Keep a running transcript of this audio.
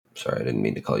Sorry, I didn't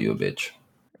mean to call you a bitch.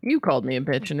 You called me a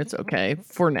bitch, and it's okay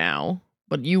for now.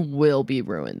 But you will be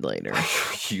ruined later.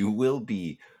 You will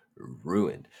be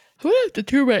ruined. I have to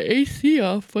turn my AC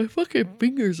off. My fucking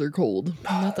fingers are cold.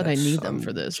 Not that I need them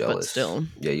for this, jealous. but still.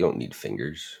 Yeah, you don't need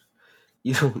fingers.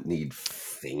 You don't need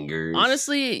fingers.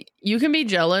 Honestly, you can be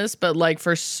jealous, but like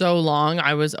for so long,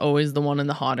 I was always the one in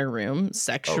the hotter room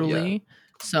sexually. Oh, yeah.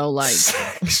 So like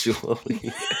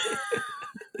sexually.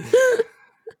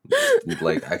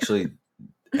 Like actually,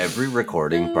 every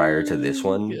recording prior to this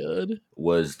one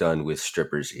was done with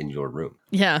strippers in your room.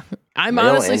 Yeah, I'm Male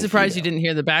honestly and surprised you female. didn't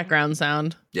hear the background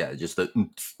sound. Yeah, just the.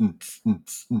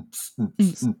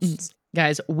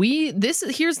 Guys,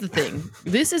 here's the thing.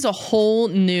 This is a whole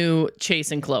new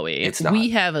Chase and Chloe. It's not. We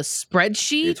have a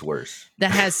spreadsheet. It's worse.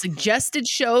 That has suggested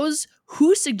shows.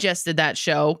 Who suggested that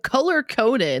show? Color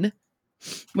coded,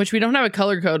 which we don't have a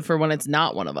color code for when it's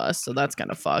not one of us, so that's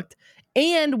kind of fucked.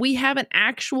 And we have an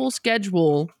actual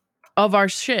schedule of our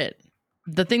shit.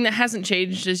 The thing that hasn't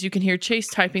changed is you can hear Chase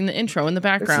typing the intro in the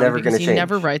background because he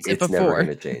never writes it before. It's never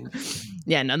gonna change.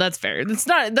 Yeah, no, that's fair.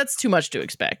 That's too much to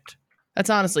expect. That's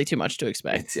honestly too much to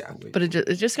expect. But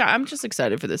I'm just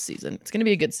excited for this season. It's gonna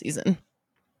be a good season.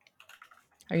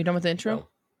 Are you done with the intro?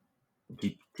 No.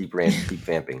 Keep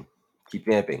vamping. Keep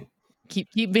vamping.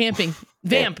 Keep vamping.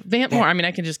 Vamp more. I mean,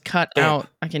 I can just cut out.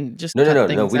 I can just No.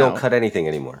 We don't cut anything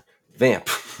anymore. Vamp.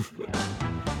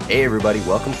 Hey everybody,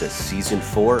 welcome to season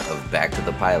 4 of Back to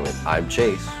the Pilot. I'm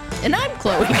Chase. And I'm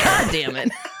Chloe. God damn it.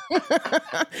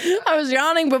 I was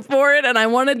yawning before it and I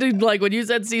wanted to, like, when you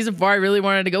said season 4, I really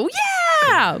wanted to go,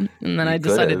 yeah! And then I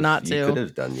decided not to. You could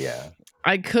have done, yeah.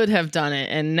 I could have done it,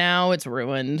 and now it's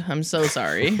ruined. I'm so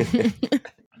sorry.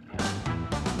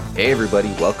 Hey everybody,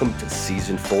 welcome to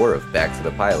season 4 of Back to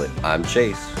the Pilot. I'm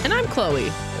Chase. And I'm Chloe.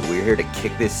 And we're here to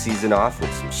kick this season off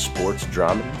with some sports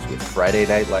dramas with Friday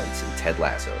Night Lights and Ted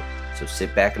Lasso. So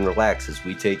sit back and relax as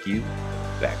we take you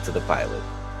back to the pilot.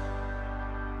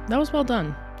 That was well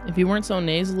done. If you weren't so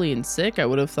nasally and sick, I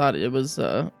would have thought it was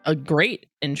a great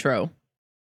intro.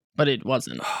 But it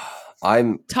wasn't.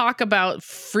 Talk about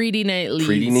Friday Night Lights.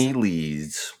 Friday Night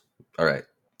Lights. All right.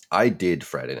 I did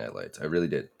Friday Night Lights. I really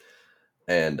did.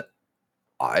 And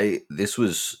this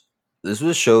was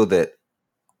a show that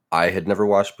I had never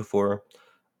watched before.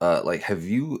 Have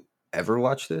you ever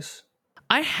watched this?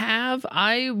 I have.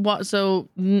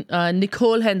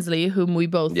 Nicole Hensley, whom we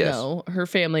both know, her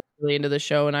family is really into the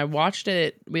show, and I watched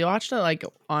it. We watched it like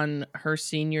on her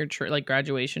senior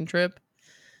graduation trip,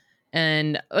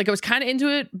 and like I was kind of into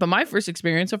it. But my first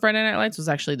experience of Friday Night Lights was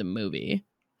actually the movie.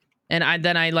 And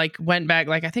I went back,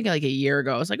 I think a year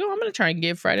ago. I was like, oh, I'm going to try and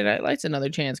give Friday Night Lights another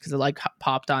chance because it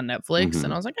popped on Netflix. Mm-hmm.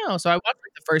 And I was like, oh, so I watched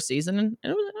the first season and it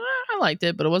was, I liked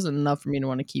it, but it wasn't enough for me to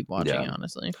want to keep watching it,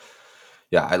 honestly.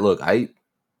 Yeah,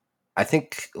 I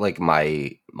think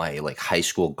my high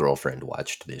school girlfriend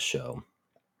watched this show.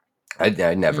 I'd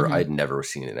never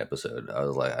seen an episode. I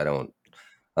was like, I don't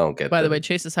get. By the way,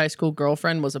 Chase's high school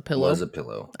girlfriend was a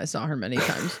pillow. I saw her many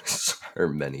times.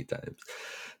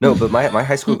 No, but my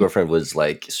high school girlfriend was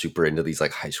like super into these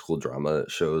like high school drama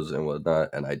shows and whatnot,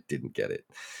 and I didn't get it.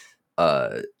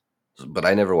 But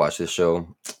I never watched this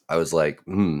show. I was like,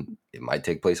 it might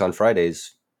take place on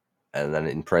Fridays, and then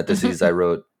in parentheses I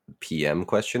wrote PM ?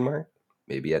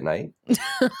 Maybe at night,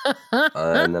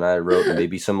 and then I wrote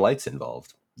maybe some lights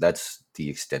involved. That's the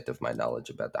extent of my knowledge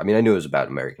about that. I mean, I knew it was about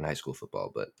American high school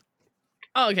football, but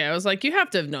okay, I was like, you have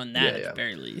to have known that at the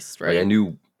very least, right? Like, I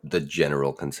knew the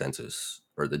general consensus.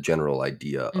 Or the general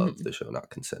idea of the show, not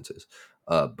consensus,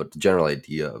 but the general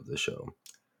idea of the show.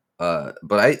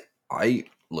 But I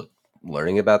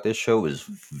learning about this show was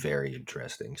very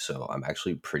interesting. So I'm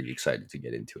actually pretty excited to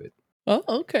get into it. Oh,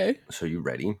 okay. So you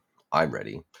ready? I'm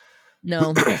ready.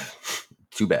 No.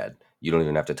 Too bad. You don't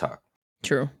even have to talk.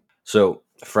 True. So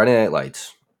Friday Night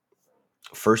Lights,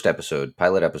 first episode,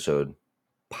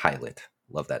 pilot.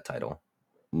 Love that title.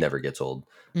 Never gets old.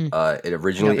 It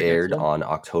originally aired on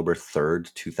October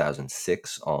 3rd,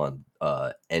 2006 on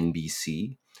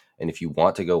NBC. And if you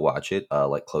want to go watch it,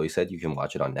 like Chloe said, you can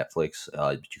watch it on Netflix.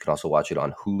 You can also watch it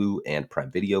on Hulu and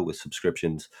Prime Video with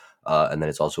subscriptions. And then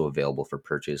it's also available for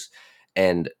purchase.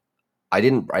 And I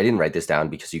didn't write this down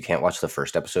because you can't watch the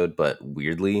first episode, but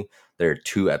weirdly, there are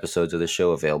 2 episodes of the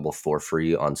show available for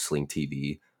free on Sling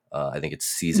TV. I think it's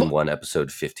season 1,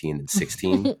 episode 15 and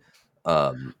 16.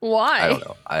 Why? I don't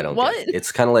know. I don't get it.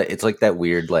 It's kind of like, it's like that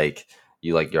weird, like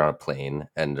you're on a plane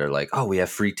and they're like, oh, we have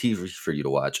free TV for you to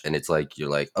watch. And it's like, you're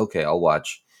like, okay, I'll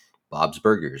watch Bob's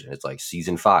Burgers. And it's like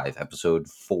season 5, episode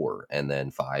 4, and then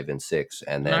 5 and 6.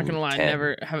 And then I'm not gonna lie,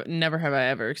 10. never have I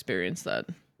ever experienced that.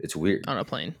 It's weird on a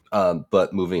plane.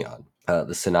 But moving on.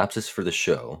 The synopsis for the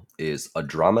show is a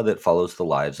drama that follows the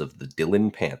lives of the Dillon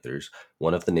Panthers,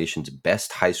 one of the nation's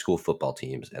best high school football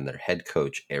teams, and their head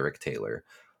coach, Eric Taylor.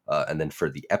 And then for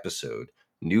the episode,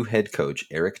 new head coach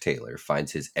Eric Taylor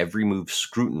finds his every move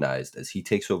scrutinized as he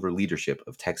takes over leadership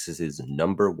of Texas's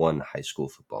 #1 high school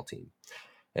football team.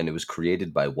 And it was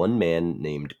created by one man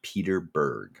named Peter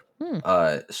Berg.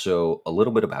 So a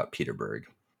little bit about Peter Berg.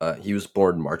 He was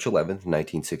born March 11th,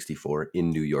 1964,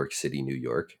 in New York City, New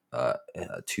York,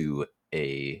 to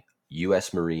a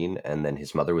U.S. Marine, and then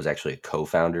his mother was actually a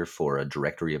co-founder for a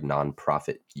directory of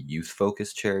nonprofit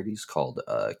youth-focused charities called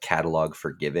Catalog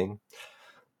for Giving.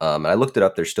 And I looked it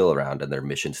up; they're still around, and their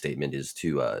mission statement is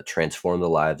to transform the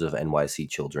lives of NYC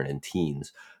children and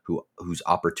teens whose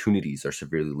opportunities are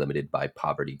severely limited by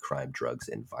poverty, crime, drugs,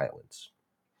 and violence.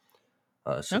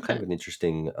 So, kind of an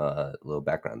interesting little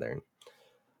background there.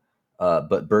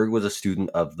 But Berg was a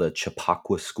student of the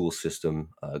Chappaqua school system,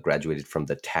 graduated from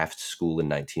the Taft School in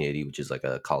 1980, which is like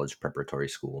a college preparatory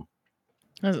school.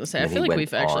 I was gonna say, I feel like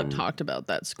we've actually talked about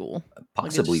that school.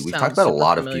 Possibly. We've talked about a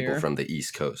lot of people from the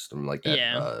East Coast, from like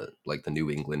that, like the New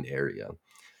England area.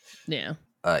 Yeah.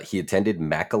 He attended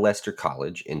Macalester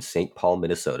College in St. Paul,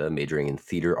 Minnesota, majoring in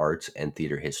theater arts and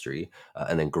theater history,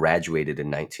 and then graduated in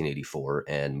 1984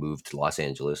 and moved to Los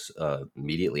Angeles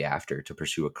immediately after to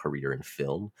pursue a career in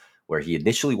film, where he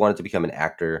initially wanted to become an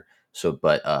actor.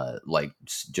 But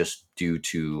just due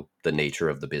to the nature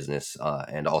of the business,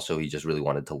 and also he just really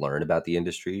wanted to learn about the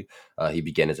industry, he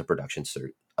began as a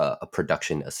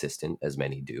production assistant, as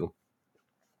many do.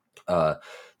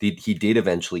 He did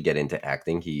eventually get into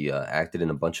acting. He acted in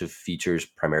a bunch of features,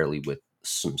 primarily with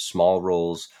some small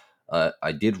roles.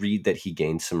 I did read that he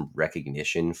gained some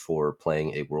recognition for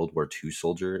playing a World War II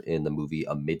soldier in the movie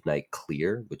A Midnight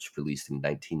Clear, which released in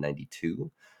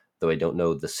 1992, though I don't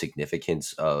know the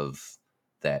significance of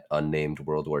that unnamed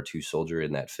World War II soldier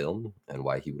in that film and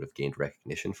why he would have gained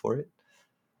recognition for it.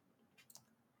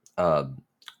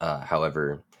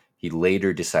 However, he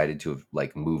later decided to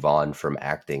like move on from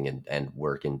acting and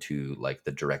work into like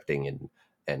the directing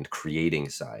and creating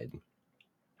side,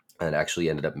 and actually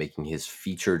ended up making his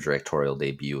feature directorial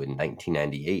debut in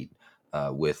 1998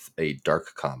 with a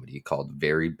dark comedy called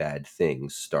Very Bad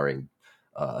Things, starring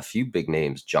a few big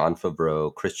names: Jon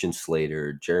Favreau, Christian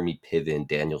Slater, Jeremy Piven,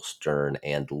 Daniel Stern,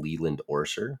 and Leland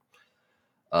Orser.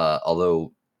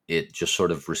 Although it just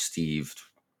sort of received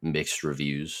mixed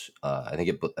reviews. I think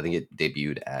it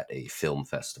debuted at a film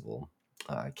festival.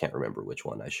 I can't remember which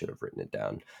one. I should have written it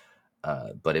down.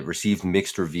 But it received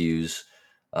mixed reviews.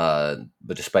 But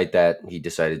despite that, he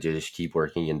decided to just keep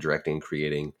working and directing and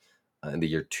creating. In the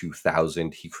year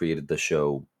 2000, he created the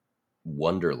show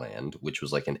Wonderland, which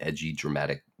was like an edgy,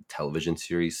 dramatic television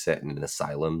series set in an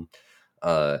asylum.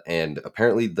 And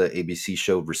apparently the ABC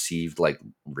show received like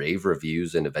rave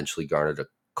reviews and eventually garnered a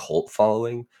cult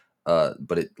following.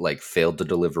 But it like failed to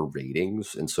deliver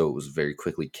ratings, and so it was very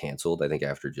quickly canceled. I think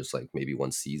after just like maybe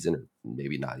one season, or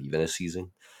maybe not even a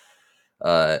season.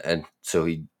 And so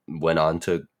he went on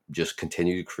to just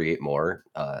continue to create more.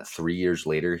 3 years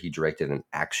later, he directed an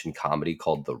action comedy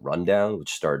called The Rundown,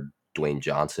 which starred Dwayne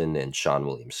Johnson and Sean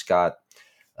William Scott.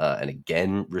 And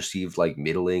again received like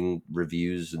middling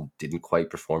reviews and didn't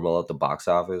quite perform well at the box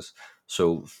office.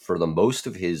 So for the most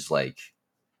of his like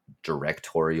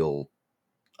directorial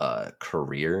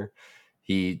career,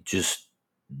 he just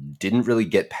didn't really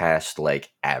get past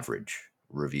like average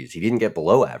reviews. He didn't get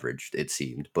below average, it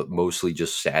seemed, but mostly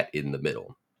just sat in the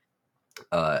middle.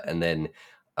 And then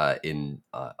in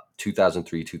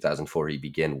 2003, 2004, he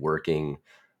began working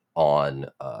on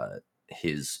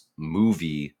his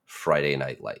movie Friday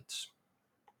Night Lights.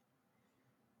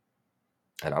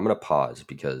 And I'm going to pause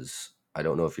because I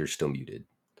don't know if you're still muted.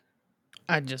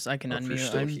 I can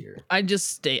unmute.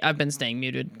 I've been staying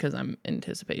muted because I'm in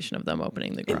anticipation of them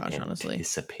opening the garage, honestly.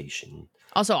 Anticipation.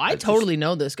 Also, I totally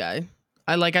know this guy.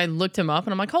 I looked him up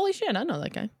and I'm like, holy shit, I know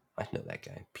that guy. I know that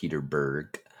guy. Peter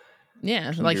Berg.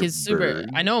 Yeah, Peter like he's super.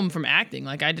 Berg. I know him from acting.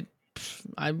 Like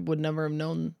I would never have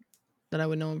known that I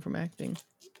would know him from acting.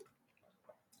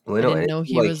 Well, I didn't know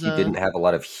he didn't have a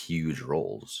lot of huge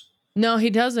roles. No, he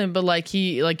doesn't. But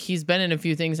he's been in a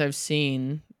few things I've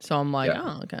seen, so I'm like, yeah.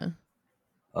 Oh, okay.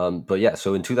 But yeah,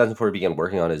 so in 2004, he began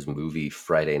working on his movie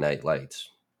Friday Night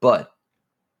Lights. But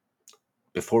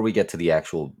before we get to the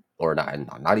actual, or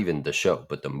not even the show,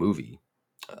 but the movie,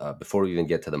 before we even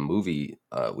get to the movie,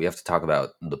 we have to talk about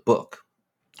the book.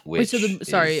 Which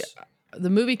the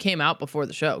movie came out before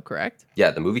the show, correct?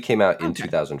 Yeah, the movie came out in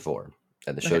 2004,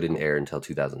 and the show didn't air until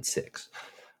 2006.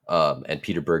 And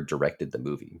Peter Berg directed the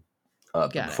movie.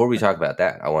 But before we talk about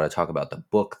that, I want to talk about the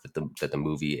book that the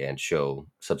movie and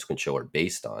subsequent show are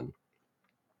based on.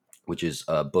 which is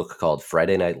a book called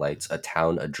Friday Night Lights: A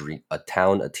Town, a Dream, a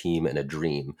Town, a Team, and a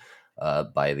Dream,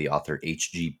 by the author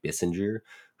H.G. Bissinger,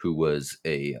 who was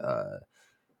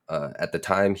at the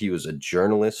time, he was a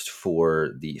journalist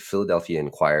for the Philadelphia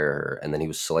Inquirer, and then he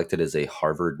was selected as a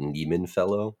Harvard Nieman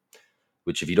Fellow.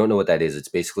 Which, if you don't know what that is, it's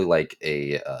basically like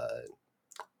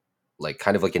like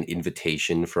kind of like an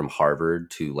invitation from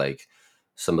Harvard to like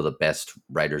some of the best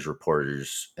writers,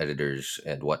 reporters, editors,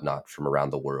 and whatnot from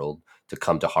around the world to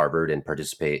come to Harvard and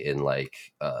participate in like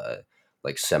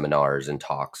seminars and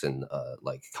talks and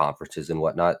like conferences and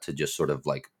whatnot to just sort of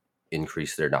like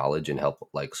increase their knowledge and help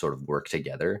like sort of work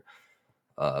together,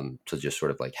 to just sort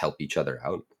of like help each other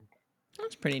out.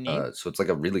 That's pretty neat. So it's like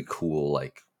a really cool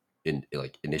like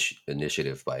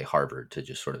initiative by Harvard to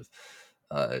just sort of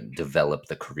develop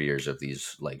the careers of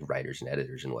these like writers and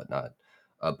editors and whatnot.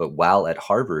 But while at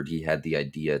Harvard, he had the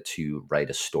idea to write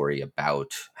a story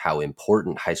about how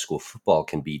important high school football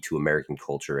can be to American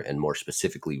culture, and more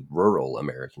specifically, rural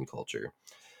American culture.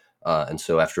 And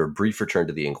so after a brief return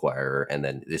to the Inquirer, and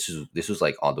then this was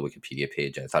like on the Wikipedia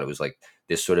page, I thought it was like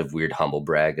this sort of weird humble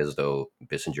brag as though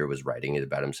Bissinger was writing it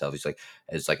about himself. He's like,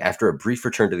 it's like after a brief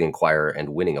return to the Inquirer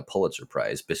and winning a Pulitzer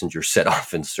Prize, Bissinger set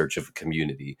off in search of a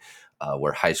community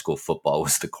where high school football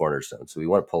was the cornerstone. So he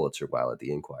won a Pulitzer while at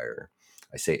the Inquirer.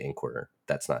 I say Inquirer.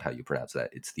 That's not how you pronounce that.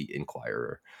 It's the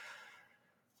Inquirer.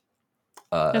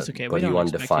 That's okay. We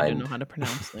don't expect you to know how to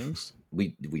pronounce things.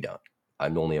 We don't.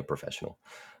 I'm only a professional.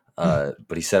 But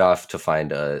he set off to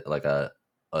find a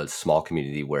small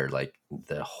community where like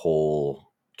the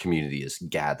whole community is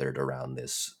gathered around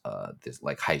this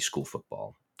like high school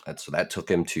football. And so that took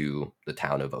him to the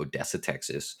town of Odessa,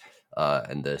 Texas,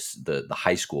 and the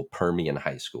high school, Permian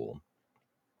High School,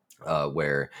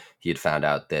 where he had found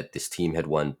out that this team had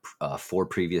won 4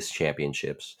 previous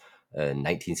championships in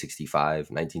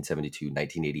 1965, 1972,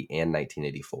 1980, and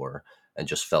 1984, and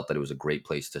just felt that it was a great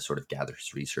place to sort of gather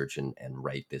his research and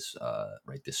write this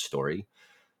story.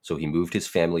 So he moved his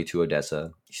family to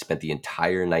Odessa. He spent the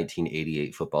entire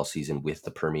 1988 football season with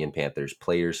the Permian Panthers,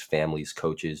 players, families,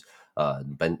 coaches,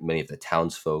 many of the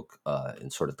townsfolk,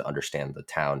 and sort of to understand the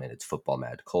town and its football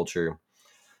mad culture.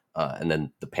 And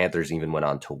then the Panthers even went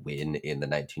on to win in the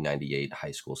 1998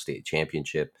 high school state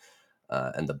championship.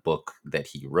 And the book that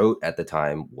he wrote at the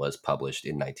time was published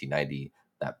in 1990,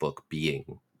 that book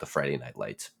being the Friday Night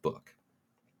Lights book.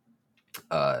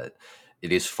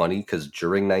 It is funny because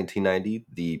during 1990,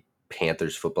 the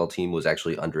Panthers football team was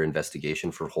actually under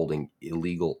investigation for holding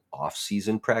illegal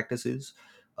off-season practices.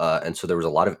 And so there was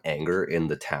a lot of anger in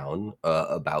the town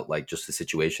about like just the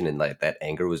situation, and like that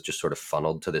anger was just sort of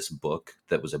funneled to this book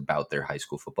that was about their high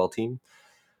school football team.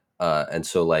 And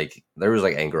so like there was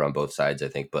like anger on both sides, I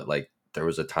think, but like there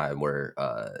was a time where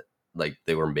like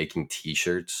they were making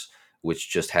T-shirts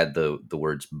which just had the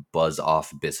words "Buzz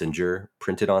Off Bissinger"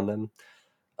 printed on them.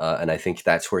 And I think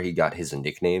that's where he got his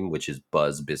nickname, which is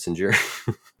Buzz Bissinger.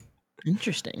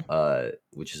 Interesting.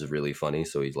 Which is really funny.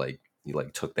 So he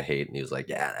took the hate and he was like,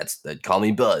 "Yeah, call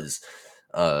me Buzz."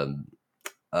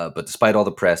 But despite all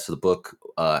the press, the book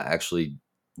actually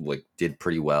like did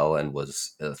pretty well and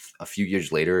was a few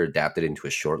years later adapted into a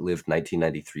short-lived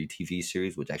 1993 TV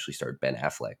series, which actually starred Ben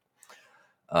Affleck.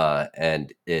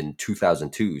 And in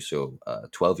 2002, so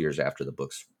 12 years after the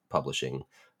book's publishing,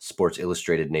 Sports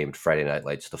Illustrated named Friday Night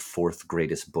Lights the 4th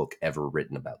greatest book ever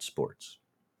written about sports.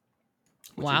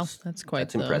 Wow, that's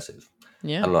impressive.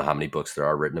 Yeah, I don't know how many books there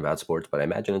are written about sports, but I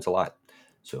imagine it's a lot.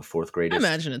 So 4th greatest. I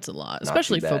imagine it's a lot,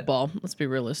 especially football. Let's be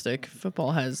realistic.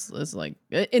 Football is like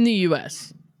in the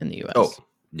U.S. Oh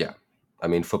yeah, I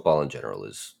mean football in general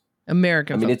is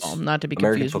American football, not to be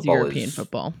confused with European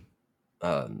football.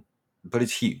 But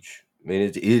it's huge. I mean,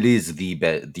 it is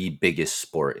the biggest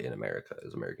sport in America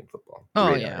is American football.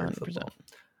 Oh yeah, 100%.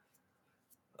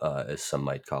 As some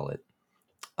might call it.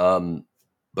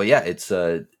 But yeah, it's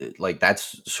like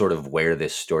that's sort of where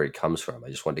this story comes from. I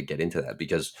just wanted to get into that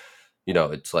because,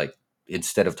 it's like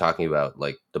instead of talking about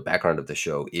like the background of the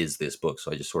show is this book,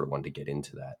 so I just sort of wanted to get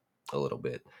into that a little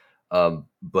bit.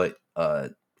 But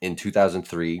in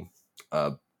 2003,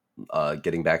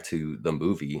 getting back to the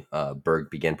movie, Berg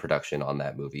began production on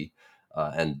that movie,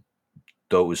 and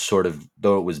though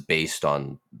it was based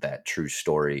on that true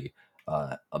story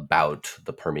about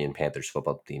the Permian Panthers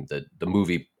football team, the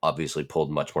movie obviously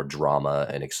pulled much more drama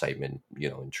and excitement,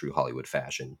 in true Hollywood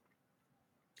fashion.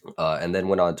 And then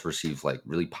went on to receive like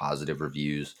really positive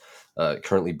reviews.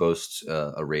 Currently boasts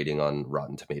a rating on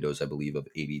Rotten Tomatoes, I believe, of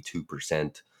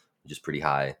 82%, which is pretty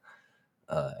high.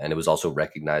 And it was also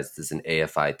recognized as an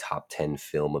AFI Top 10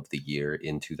 Film of the Year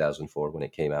in 2004 when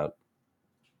it came out.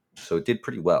 So it did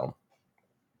pretty well.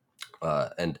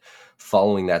 And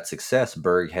following that success,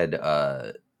 Berg had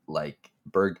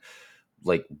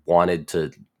wanted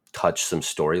to touch some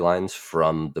storylines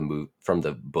from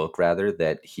the book rather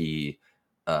that he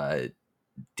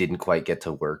didn't quite get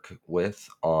to work with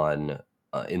on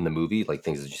in the movie, like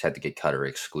things that just had to get cut or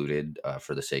excluded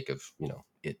for the sake of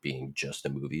it being just a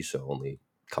movie, so only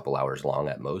a couple hours long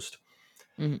at most.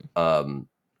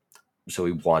 So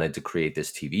he wanted to create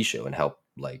this TV show and help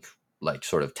like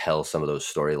sort of tell some of those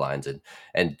storylines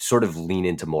and sort of lean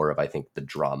into more of, I think, the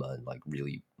drama and like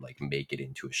really like make it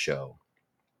into a show.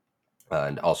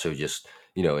 And also just,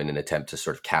 in an attempt to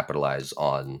sort of capitalize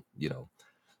on,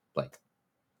 like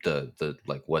the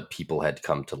like what people had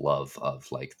come to love of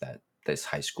like this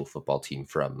high school football team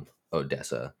from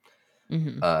Odessa.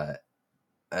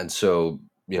 And so,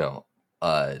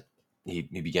 he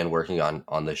began working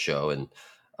on the show, and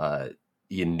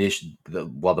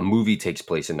while the movie takes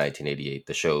place in 1988,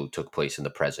 the show took place in the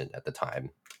present at the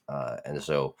time. And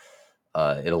so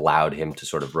it allowed him to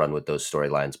sort of run with those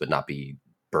storylines, but not be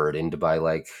burdened by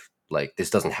like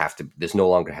this no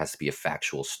longer has to be a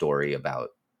factual story about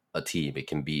a team. It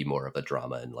can be more of a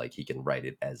drama, and like he can write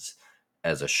it as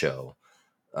a show.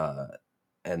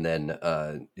 And then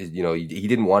he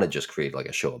didn't want to just create like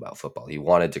a show about football. He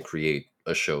wanted to create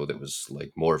a show that was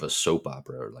like more of a soap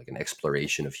opera, or like an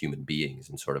exploration of human beings,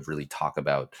 and sort of really talk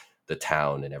about the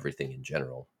town and everything in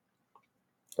general.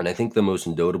 And I think the most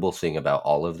notable thing about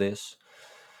all of this,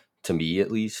 to me at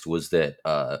least, was that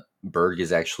Berg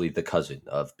is actually the cousin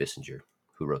of Bissinger,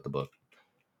 who wrote the book.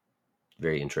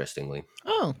 Very interestingly.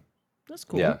 Oh, that's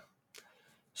cool. Yeah.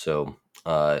 So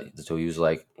he was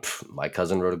like, my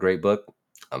cousin wrote a great book.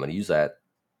 I'm going to use that.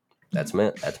 That's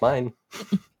mine. That's mine.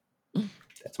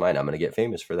 I'm going to get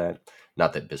famous for that.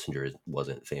 Not that Bissinger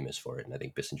wasn't famous for it. And I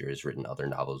think Bissinger has written other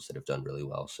novels that have done really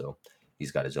well. So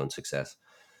he's got his own success.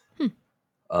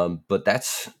 But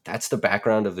that's the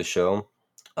background of the show.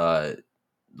 I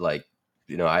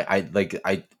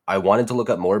wanted to look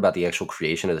up more about the actual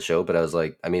creation of the show, but I was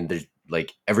like, I mean, there's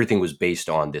like everything was based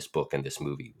on this book and this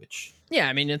movie, which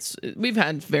I mean, we've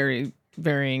had very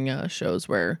varying shows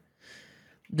where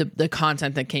the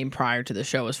content that came prior to the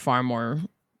show is far more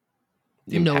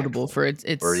notable for its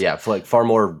for like far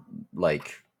more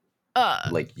like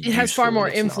it has far more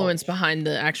influence behind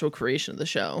the actual creation of the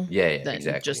show than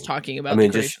exactly. Just talking about the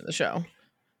creation of the show.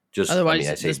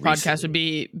 Otherwise, this podcast would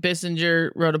be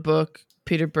Bissinger wrote a book,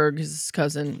 Peter Berg, his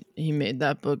cousin, he made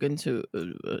that book into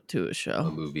a show,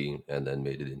 a movie, and then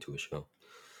made it into a show.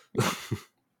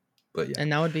 But yeah,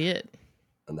 and that would be it.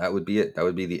 And that would be it. That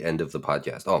would be the end of the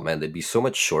podcast. Oh man, they'd be so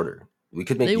much shorter. We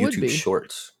could make YouTube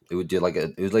shorts. It would do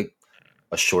it was like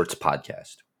a shorts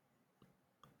podcast.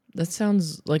 That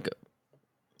sounds like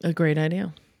a great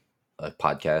idea. A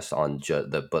podcast on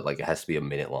but like it has to be a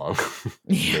minute long.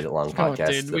 Minute long podcast.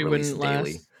 Dude, we wouldn't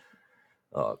daily. Last.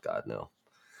 Oh god, no.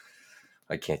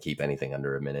 I can't keep anything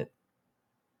under a minute.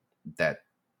 That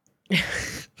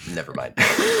never mind.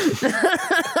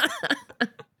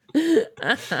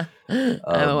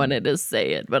 I wanted to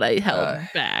say it, but I held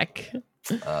back.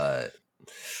 The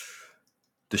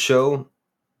show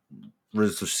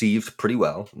was received pretty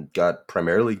well. Got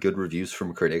primarily good reviews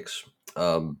from critics.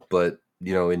 But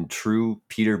in true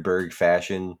Peter Berg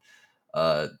fashion,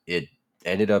 it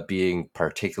ended up being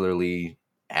particularly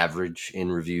average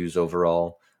in reviews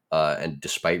overall. And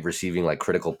despite receiving like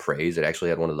critical praise, it actually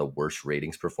had one of the worst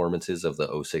ratings performances of the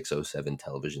 06-07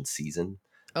 television season.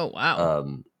 Oh,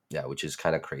 wow. Yeah, which is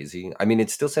kind of crazy. I mean, it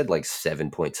still said like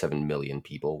 7.7 million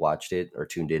people watched it or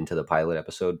tuned into the pilot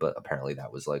episode, but apparently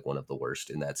that was like one of the worst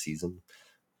in that season.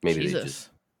 Maybe Jesus.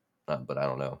 They just, but I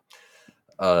don't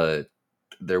know.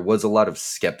 There was a lot of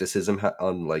skepticism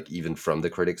on like even from the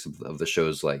critics of the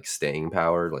show's like staying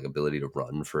power, like ability to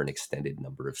run for an extended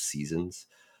number of seasons.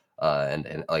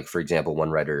 And like, for example,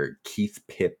 one writer, Keith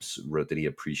Pips, wrote that he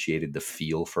appreciated the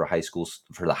feel for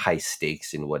the high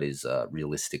stakes in what is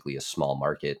realistically a small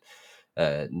market,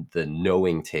 the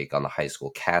knowing take on the high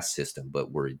school caste system, but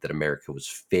worried that America was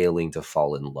failing to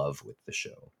fall in love with the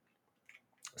show.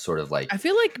 Sort of like, I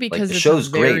feel like because the show's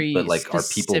great, but like, are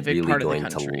people really going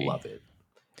to love it?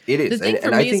 It is. The thing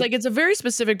for me is like it's a very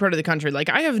specific part of the country. Like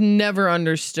I have never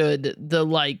understood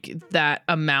that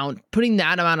amount, putting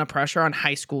that amount of pressure on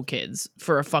high school kids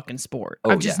for a fucking sport.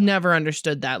 I've just never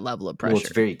understood that level of pressure. Well,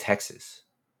 it's very Texas.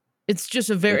 It's just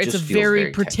a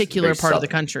very particular Texas, part of the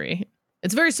country.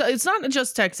 It's not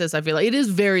just Texas. I feel like it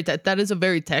is that is a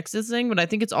very Texas thing, but I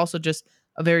think it's also just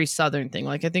a very Southern thing.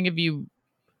 Like I think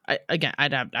I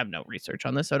have no research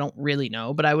on this, so I don't really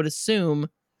know, but I would assume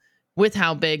with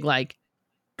how big like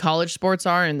college sports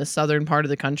are in the southern part of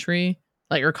the country,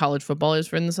 like, or college football is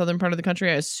for in the southern part of the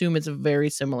country. I assume it's very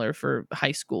similar for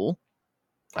high school.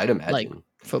 I'd imagine like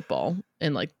football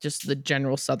in like just the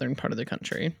general southern part of the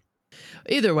country.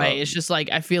 Either way, it's just like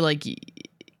I feel like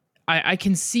I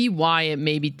can see why it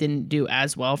maybe didn't do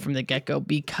as well from the get go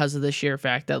because of the sheer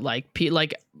fact that like people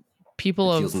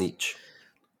it of feels niche.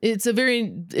 It's a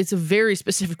very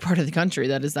specific part of the country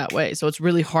that is that way. So it's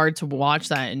really hard to watch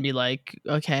that and be like,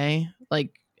 okay,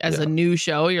 like as a new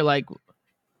show, you're like,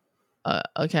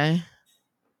 okay.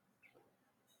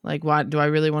 Like, why do I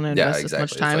really want to invest this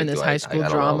much time in this high school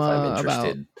drama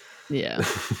about? Yeah,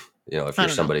 if you're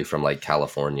somebody from like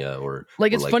California or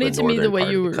like it's funny to me the way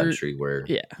you were country where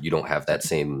you don't have that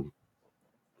same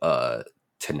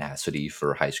tenacity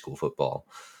for high school football.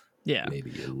 Yeah,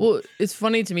 maybe. Well, it's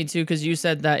funny to me too because you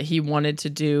said that he wanted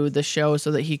to do the show so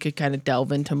that he could kind of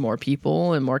delve into more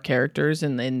people and more characters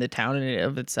in the town in and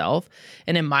of itself.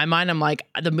 And in my mind, I'm like,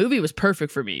 the movie was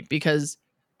perfect for me because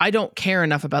I don't care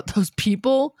enough about those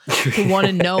people to want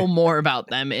to know more about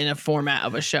them in a format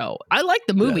of a show. I like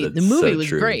the movie. The movie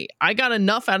was great. I got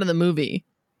enough out of the movie,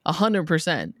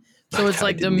 100%. So it's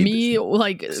like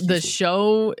the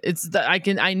show. It's that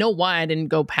I know why I didn't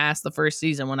go past the first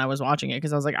season when I was watching it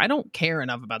because I was like, I don't care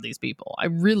enough about these people. I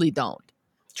really don't.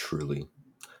 Truly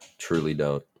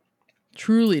don't.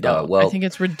 I think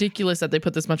it's ridiculous that they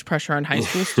put this much pressure on high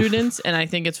school students, and I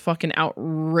think it's fucking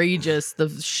outrageous the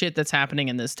shit that's happening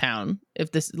in this town.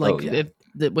 With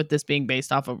this being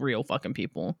based off of real fucking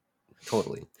people.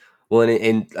 Totally. Well,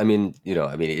 and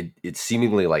it's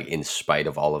seemingly like in spite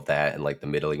of all of that and like the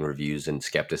middling reviews and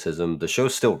skepticism, the show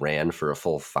still ran for a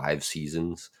full 5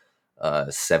 seasons,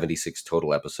 76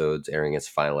 total episodes, airing its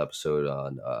final episode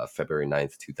on February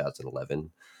 9th,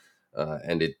 2011.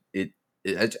 And it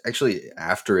actually,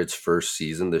 after its first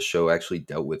season, the show actually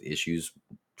dealt with issues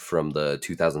from the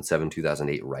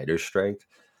 2007-2008 writer's strike.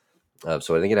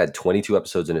 So I think it had 22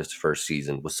 episodes in its first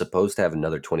season, was supposed to have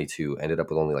another 22, ended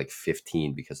up with only like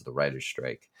 15 because of the writer's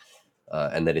strike.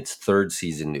 And then its third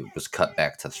season, it was cut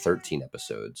back to 13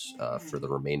 episodes for the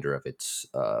remainder of its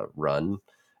run,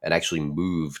 and actually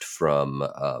moved from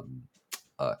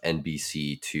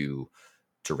NBC to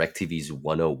DirecTV's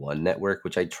 101 network,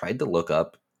 which I tried to look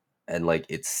up, and like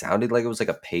it sounded like it was like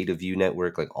a pay-to-view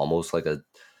network, like almost like an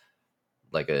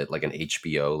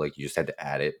HBO, like you just had to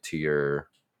add it to your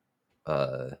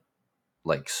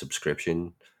like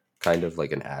subscription, kind of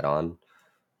like an add-on.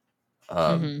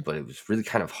 But it was really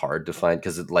kind of hard to find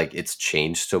because it's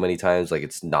changed so many times. Like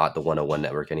it's not the 101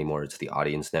 network anymore, it's the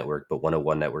Audience Network, but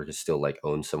 101 network is still like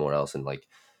owned somewhere else. And like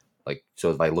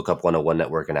so if I look up 101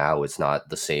 network now, it's not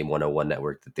the same 101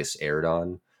 network that this aired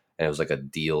on. And it was like a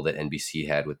deal that NBC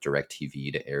had with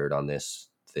DirecTV to air it on this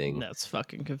thing. That's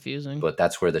fucking confusing. But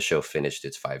that's where the show finished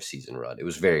its 5-season run. It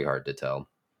was very hard to tell.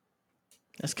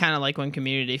 It's kind of like when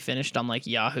Community finished on like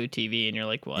Yahoo TV, and you're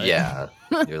like, what? Yeah,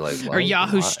 you're like, what? Or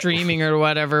Yahoo streaming or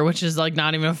whatever, which is like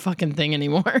not even a fucking thing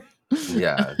anymore.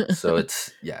 Yeah, so it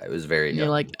was very. You're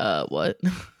like, what?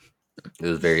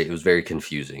 It was very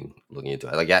confusing looking into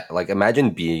it. Like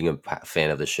imagine being a fan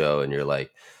of the show, and you're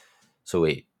like, so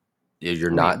wait,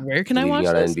 you're not where can I watch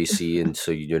on this? NBC, and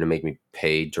so you're gonna make me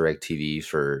pay DirecTV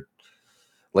for,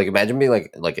 like, imagine being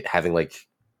like having like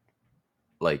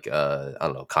I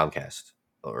don't know, Comcast.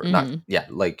 Or not,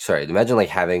 sorry, imagine like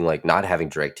having like not having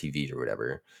DirecTV or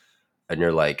whatever, and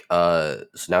you're like, so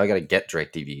now I gotta get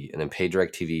DirecTV and then pay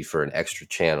DirecTV for an extra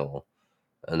channel,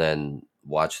 and then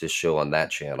watch this show on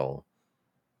that channel.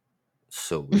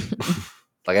 So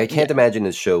like I can't imagine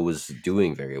this show was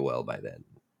doing very well by then.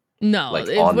 No, like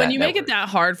when you make it that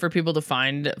hard for people to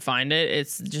find it,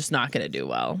 it's just not gonna do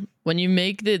well. When you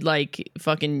make the like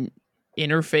fucking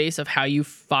interface of how you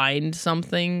find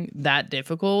something that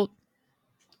difficult,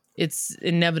 it's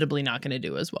inevitably not going to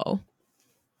do as well,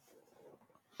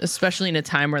 especially in a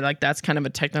time where like that's kind of a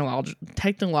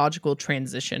technological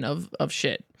transition of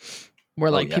shit,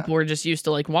 where like people were just used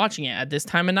to like watching it at this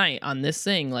time of night on this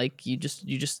thing. Like you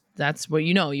just that's what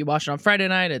you watch it on Friday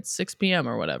night at 6 p.m.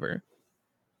 or whatever.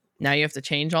 Now you have to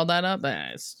change all that up.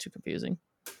 It's too confusing.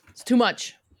 It's too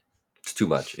much. It's too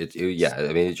much. I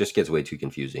mean, it just gets way too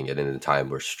confusing. And in a time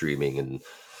where streaming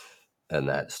and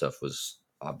that stuff was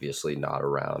obviously not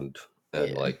around,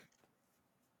 and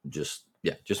just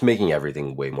making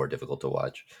everything way more difficult to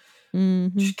watch.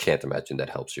 Just can't imagine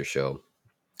that helps your show.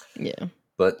 Yeah,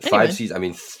 but 5 seasons. I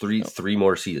mean, three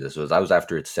more seasons. So I was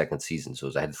after its second season,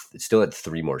 so it still had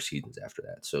 3 more seasons after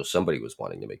that. So somebody was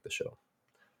wanting to make the show,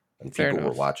 and people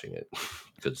were watching it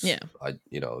because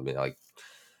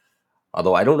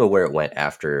although I don't know where it went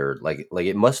after. Like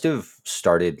it must have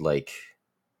started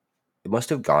it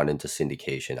must have gone into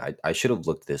syndication. I should have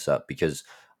looked this up because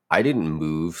I didn't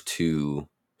move to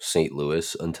St.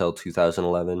 Louis until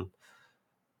 2011,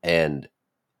 and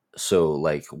so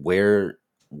like wherever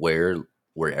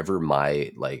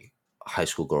my like high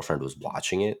school girlfriend was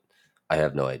watching it, I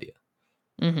have no idea.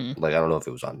 Like I don't know if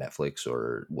it was on Netflix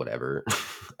or whatever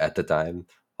at the time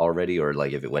already, or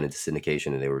like if it went into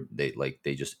syndication and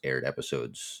they just aired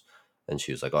episodes, and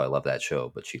she was like, "Oh, I love that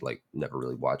show," but she like never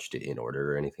really watched it in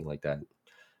order or anything like that.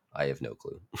 I have no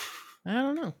clue. I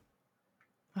don't know.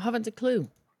 I haven't a clue.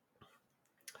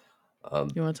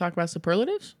 You want to talk about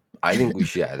superlatives? I think we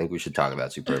should. Yeah, I think we should talk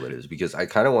about superlatives because I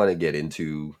kind of want to get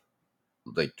into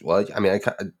like. Well, I mean,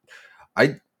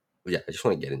 I just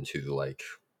want to get into like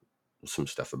some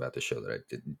stuff about the show that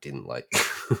I didn't like.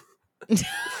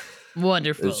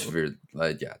 Wonderful. It's weird.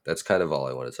 Yeah, that's kind of all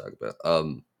I want to talk about.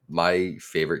 My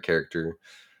favorite character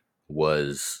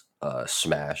was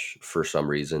Smash for some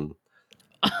reason.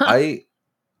 I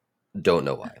don't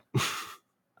know why.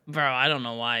 Bro, I don't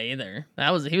know why either.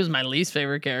 He was my least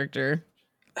favorite character.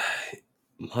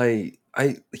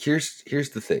 Here's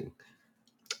the thing.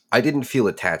 I didn't feel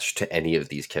attached to any of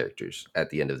these characters at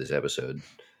the end of this episode.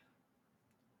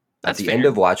 At the end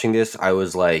of watching this, I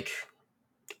was like,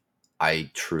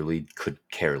 I truly could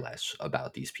care less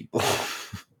about these people.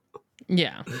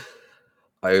 Yeah.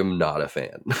 I am not a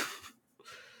fan.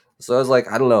 So I was like,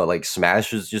 I don't know, like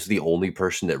Smash is just the only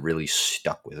person that really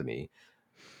stuck with me.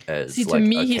 See, to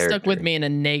me, he stuck with me in a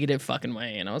negative fucking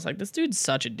way. And I was like, this dude's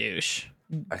such a douche.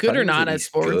 Good or not at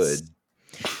sports. Good.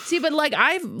 See, but like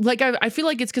I feel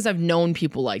like it's because I've known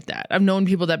people like that. I've known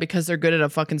people that because they're good at a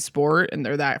fucking sport and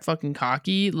they're that fucking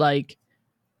cocky, like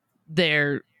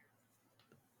they're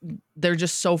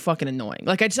just so fucking annoying.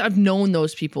 Like I've known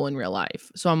those people in real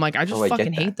life. So I'm like, I just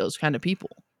fucking hate those kind of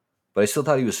people. But I still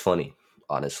thought he was funny,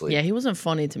 honestly. Yeah, he wasn't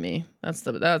funny to me. That's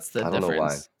the difference. I don't know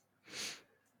why.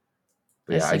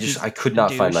 But yeah, I could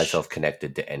not find myself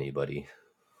connected to anybody.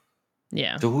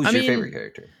 Yeah. So who's your favorite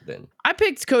character then? I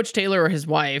picked Coach Taylor or his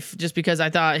wife just because I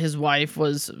thought his wife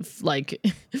was like,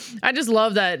 I just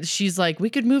love that she's like, we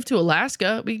could move to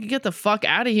Alaska. We could get the fuck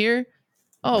out of here.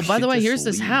 Oh, by the way, here's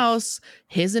this house,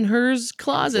 his and hers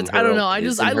closets. I don't know. I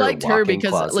liked her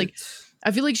because like,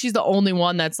 I feel like she's the only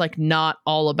one that's like not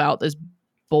all about this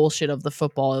bullshit of the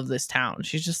football of this town.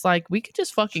 She's just like, we could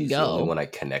just fucking go. She's the only one I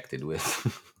connected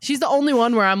with. She's the only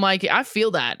one where I'm like, I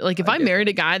feel that. Like if I married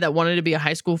a guy that wanted to be a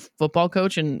high school football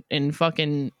coach in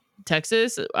fucking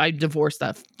Texas, I divorced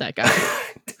that guy.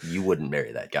 You wouldn't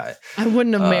marry that guy. I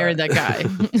wouldn't have married that guy.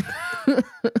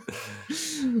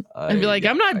 I'd be like,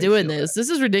 I'm not doing this. This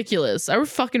is ridiculous. I would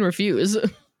fucking refuse.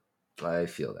 I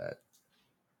feel that.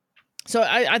 So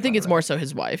I think it's more so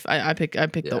his wife. I pick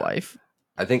the wife.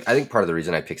 I think part of the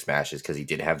reason I picked Smash is because he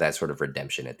did have that sort of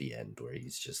redemption at the end where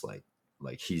he's just like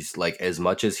he's like, as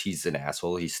much as he's an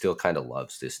asshole, he still kind of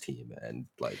loves this team and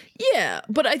like, yeah,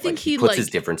 but I think he puts his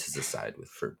differences aside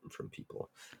from people.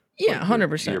 Yeah,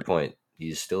 100%. To your point,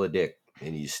 he's still a dick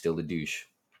and he's still a douche.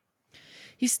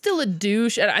 He's still a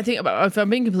douche, and I think, if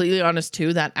I'm being completely honest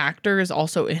too, that actor is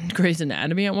also in Grey's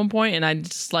Anatomy at one point, and I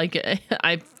just like,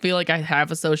 I feel like I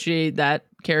have associated that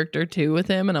character too with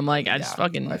him, and I'm like, I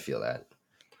feel that.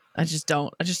 I just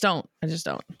don't. Just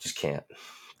can't.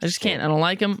 I just can't. I don't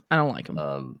like him.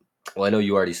 Well, I know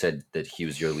you already said that he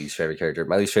was your least favorite character.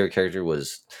 My least favorite character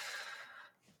was,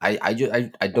 I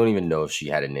don't even know if she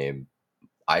had a name.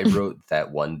 I wrote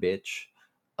that one bitch.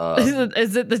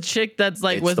 Is it the chick that's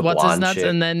like with what's his nuts,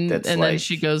 and then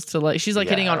she goes to like, she's like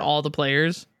hitting on all the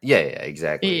players. Yeah,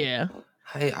 exactly. Yeah.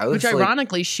 I was Which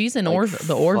ironically, she's in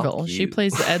the Orville. She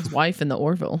plays Ed's wife in the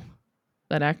Orville.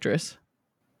 That actress.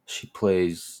 She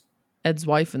plays Ed's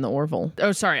wife in the Orville.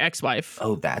 Oh, sorry, ex-wife.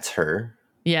 Oh, that's her.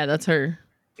 Yeah, that's her.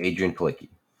 Adrian Palicki.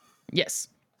 Yes.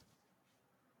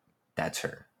 That's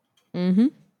her. Mm-hmm.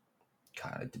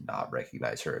 God, I did not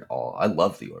recognize her at all. I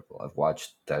love the Orville. I've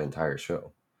watched that entire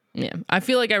show. Yeah, I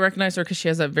feel like I recognize her because she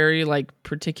has that very like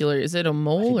particular. Is it a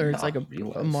mole or it's like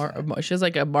a mark? She has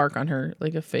like a mark on her,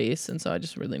 like a face, and so I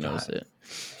just really noticed it.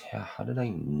 Yeah, how did I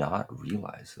not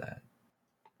realize that?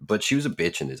 But she was a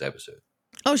bitch in this episode.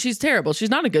 Oh, she's terrible. She's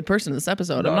not a good person in this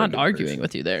episode. I'm not arguing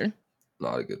with you there.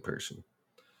 Not a good person.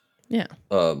 Yeah.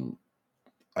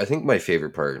 I think my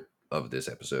favorite part of this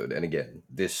episode, and again,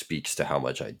 this speaks to how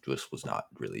much I just was not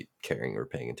really caring or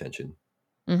paying attention.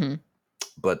 Mm-hmm.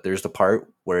 But there's the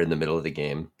part where in the middle of the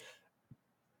game,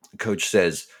 coach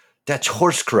says, "That's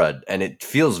horse crud," and it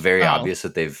feels very obvious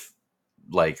that they've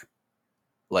like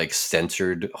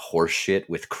censored horse shit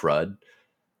with crud.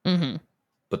 Mm-hmm.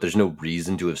 But there's no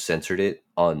reason to have censored it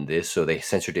on this, so they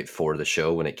censored it for the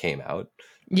show when it came out.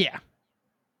 Yeah.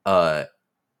 And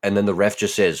then the ref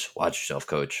just says, "Watch yourself,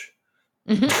 coach."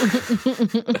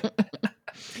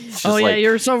 Oh yeah,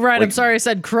 you're so right. Like, I'm sorry I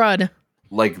said crud.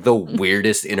 Like the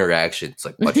weirdest interaction. It's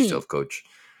like, watch yourself, coach.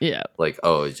 Yeah. Like,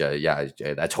 oh yeah,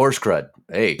 that's horse crud.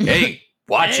 Hey,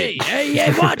 watch it.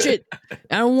 Hey, watch it.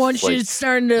 I don't want you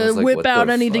starting to whip out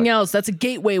anything else. That's a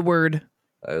gateway word.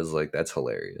 I was like, that's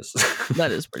hilarious.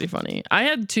 That is pretty funny. I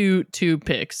had two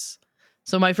picks.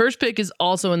 So my first pick is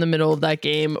also in the middle of that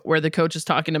game where the coach is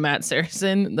talking to Matt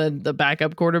Saracen, the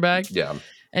backup quarterback. Yeah.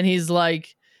 And he's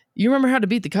like, you remember how to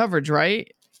beat the coverage,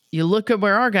 right? You look at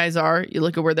where our guys are, you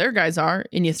look at where their guys are,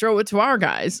 and you throw it to our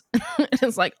guys.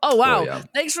 It's like, oh, wow. Oh, yeah.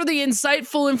 Thanks for the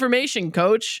insightful information,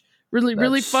 coach.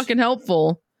 Really fucking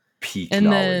helpful. Peak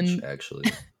knowledge,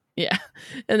 actually. Yeah.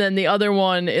 And then the other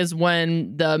one is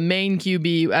when the main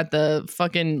QB at the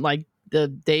fucking, like, the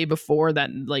day before that,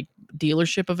 like,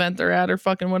 dealership event they're at or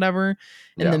fucking whatever.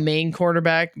 And the main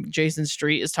quarterback, Jason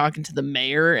Street, is talking to the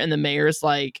mayor, and the mayor's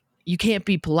like, you can't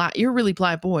be polite. You're a really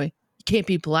polite boy. You can't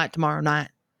be polite tomorrow night.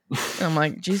 And I'm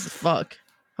like, Jesus fuck.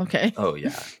 Okay. Oh,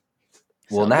 yeah.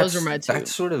 Well, those are my two. That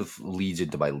sort of leads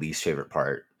into my least favorite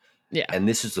part. Yeah. And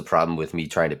this is the problem with me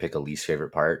trying to pick a least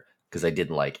favorite part, because I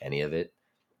didn't like any of it.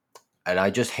 And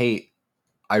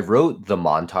I wrote the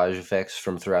montage effects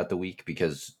from throughout the week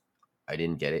because I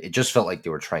didn't get it. It just felt like they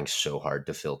were trying so hard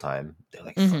to fill time. They're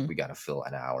like, fuck, we got to fill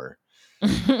an hour.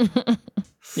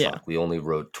 Fuck, we only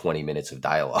wrote 20 minutes of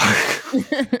dialogue.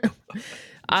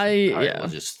 We'll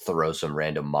just throw some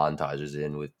random montages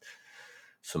in with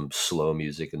some slow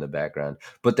music in the background.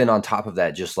 But then on top of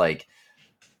that, just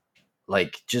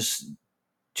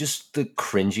just the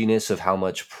cringiness of how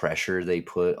much pressure they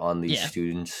put on these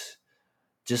students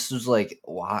just was like,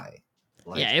 why?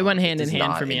 Like, it went hand in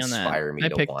hand for me on that. I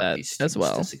picked that as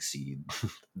well to succeed.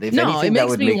 It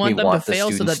makes me want them to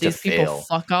fail so that these people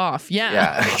fuck off.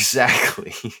 Yeah,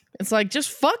 exactly. It's like, just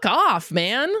fuck off,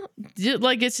 man.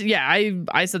 Like, it's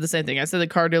I said the same thing. I said the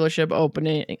car dealership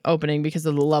opening because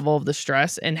of the level of the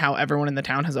stress and how everyone in the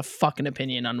town has a fucking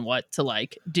opinion on what to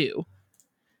like do.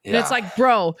 Yeah. And it's like,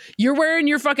 bro, you're wearing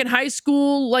your fucking high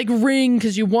school like ring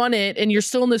because you won it, and you're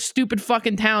still in this stupid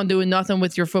fucking town doing nothing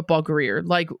with your football career.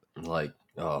 Like, man.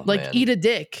 Eat a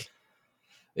dick.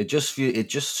 It just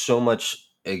so much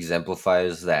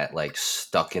exemplifies that like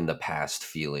stuck in the past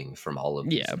feeling from all of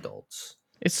these adults.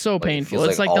 It's so painful.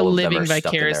 It's like the living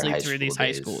vicariously through these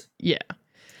high school. Yeah.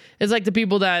 It's like the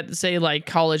people that say like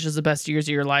college is the best years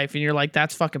of your life, and you're like,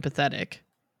 that's fucking pathetic.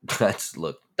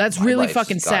 That's really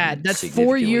fucking sad. That's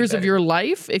 4 years of your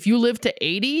life. If you live to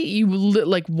 80, you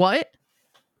like what?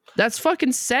 That's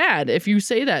fucking sad if you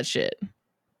say that shit.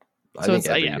 I think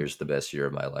every year's the best year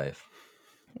of my life.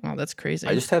 Oh, that's crazy.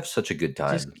 I just have such a good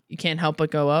time. You can't help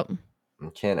but go up.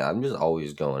 I'm just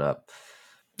always going up.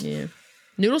 Yeah.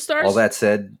 Noodle stars? All that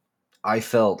said, I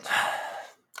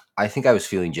think I was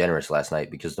feeling generous last night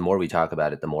because the more we talk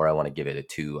about it, the more I want to give it a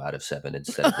 2 out of 7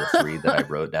 instead of the 3 that I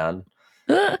wrote down.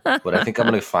 But I think I'm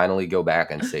going to finally go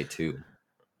back and say 2.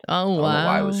 Oh, wow. I don't know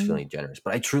why I was feeling generous,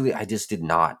 but I just did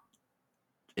not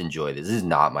enjoy this. This is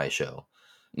not my show.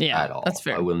 Yeah, at all. That's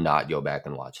fair. I will not go back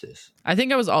and watch this. I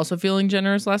think I was also feeling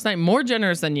generous last night, more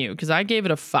generous than you, because I gave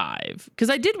it a 5. Because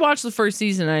I did watch the first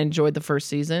season and I enjoyed the first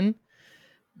season.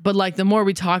 But like the more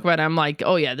we talk about it, I'm like,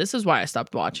 oh yeah, this is why I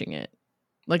stopped watching it.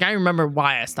 Like I remember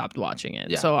why I stopped watching it.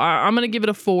 Yeah. So I'm gonna give it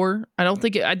a 4.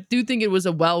 I do think it was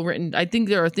a well written. I think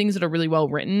there are things that are really well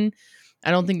written.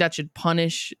 I don't think that should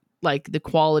punish like the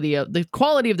quality of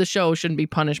the show shouldn't be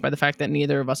punished by the fact that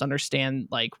neither of us understand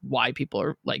like why people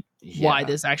are like why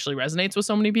this actually resonates with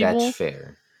so many people. That's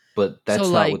fair. But that's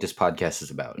not what this podcast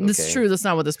is about. Okay? That's true. That's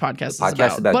not what this podcast is about. The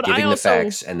podcast is about giving the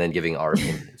facts and then giving our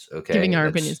opinions. Okay. Giving our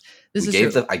opinions.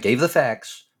 I gave the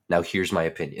facts. Now here's my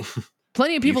opinion.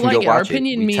 Plenty of people like it. Our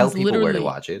opinion means tell people literally where to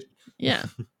watch it. Yeah,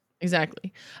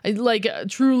 exactly.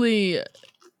 Truly,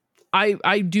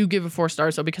 I do give it 4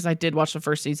 stars though, because I did watch the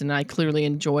first season and I clearly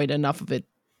enjoyed enough of it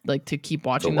like to keep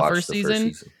watching the first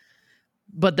season.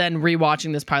 But then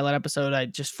rewatching this pilot episode, I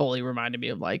just fully reminded me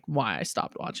of like why I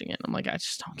stopped watching it. I'm like, I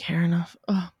just don't care enough.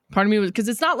 Part of me was because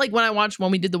it's not like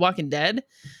when we did The Walking Dead,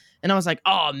 and I was like,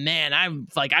 oh man, I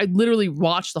literally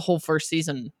watched the whole first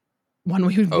season when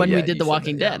we did The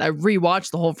Walking Dead. I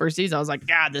rewatched the whole first season. I was like,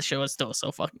 God, this show is still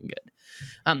so fucking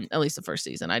good. At least the first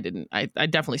season. I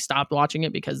definitely stopped watching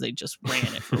it because they just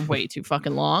ran it for way too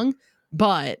fucking long.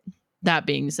 But that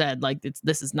being said, like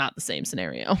this is not the same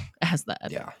scenario as that.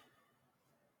 Yeah.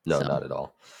 No, not at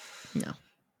all. No.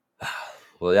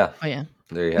 Well, yeah. Oh, yeah.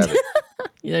 There you have it.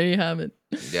 There you have it.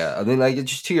 Yeah. I mean, like,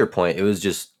 just to your point, it was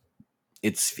just,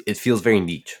 it feels very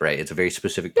niche, right? It's a very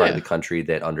specific part of the country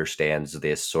that understands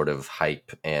this sort of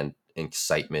hype and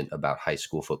excitement about high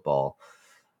school football.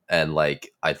 And,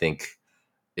 like, I think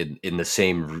in the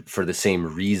same for the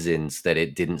same reasons that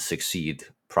it didn't succeed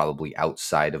probably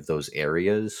outside of those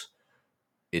areas.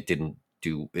 It didn't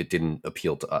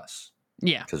appeal to us.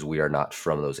 Yeah. Because we are not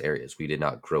from those areas. We did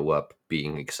not grow up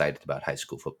being excited about high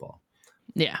school football.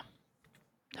 Yeah.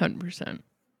 100%.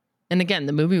 And again,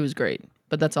 the movie was great,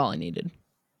 but that's all I needed.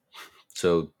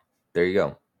 So there you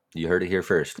go. You heard it here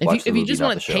first. If you just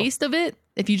want a taste of it,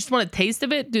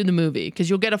 do the movie, because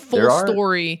you'll get a full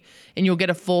story and you'll get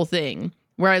a full thing.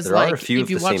 Whereas, like, if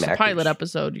you watch the pilot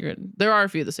episode, there are a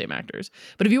few of the same actors.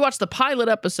 But if you watch the pilot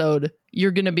episode,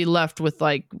 you're going to be left with,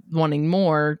 like, wanting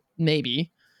more,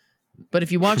 maybe. But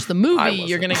if you watch the movie,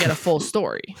 you're going to get a full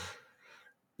story.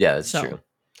 Yeah, that's true.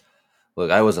 Look,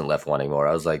 I wasn't left wanting more.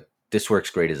 I was like, this works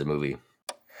great as a movie.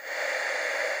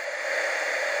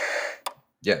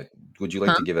 Yeah. Would you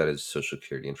like to give out his social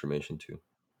security information too?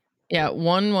 Yeah,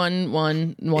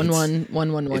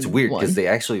 1111111. It's weird because they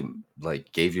actually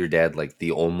like gave your dad like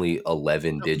the only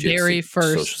 11 digits very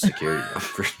first social security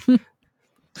number.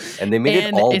 And they made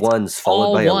it all ones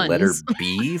followed by a letter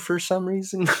B for some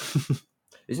reason.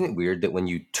 Isn't it weird that when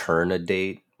you turn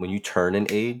an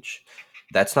age,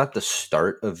 that's not the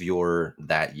start of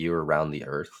that year around the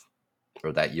earth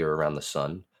or that year around the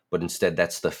sun, but instead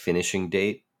that's the finishing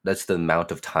date. That's the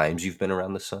amount of times you've been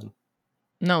around the sun.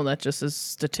 No, that just is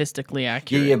statistically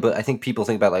accurate. Yeah, but I think people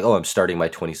think about like, oh, I'm starting my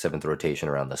 27th rotation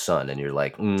around the sun. And you're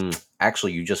like,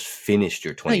 actually, you just finished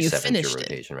your 27th year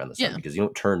rotation around the sun because you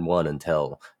don't turn one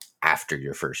until after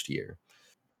your first year.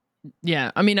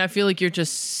 Yeah, I mean, I feel like you're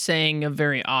just saying a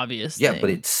very obvious thing. But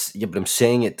I'm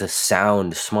saying it to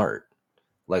sound smart.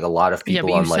 Like a lot of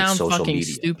people on like social media.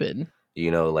 Stupid. You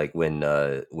know, like when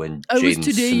I was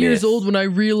today years old when I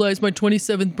realized my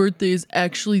 27th birthday is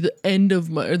actually the end of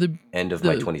my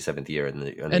 27th year in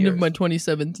the end of my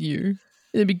 27th year.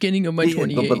 In the beginning of my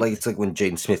 28th. But like it's like when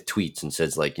Jaden Smith tweets and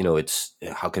says like, you know, it's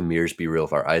how can mirrors be real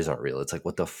if our eyes aren't real? It's like,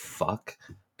 what the fuck?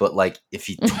 But like if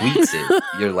he tweets it,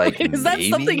 you're like, wait, is that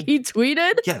something he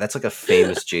tweeted? Yeah, that's like a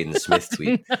famous Jaden Smith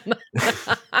tweet.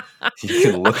 You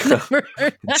can look up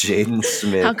Jaden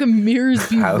Smith. How can mirrors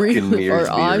be real if our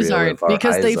eyes aren't?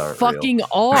 Because they fucking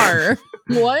are.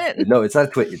 What? No, it's not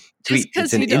a tweet.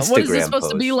 It's an Instagram post. What is this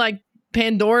supposed to be like?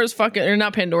 Pandora's fucking, or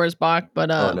not Pandora's box, but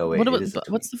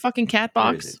what's the fucking cat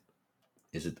box?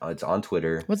 Is it? It's on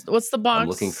Twitter. What's the box? I'm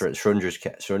looking for Schrodinger's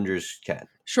cat.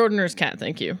 Schrodinger's cat.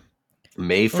 Thank you.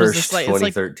 May 1st,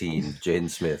 2013. Jaden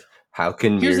Smith. How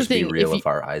can mirrors be real if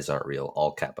our eyes aren't real?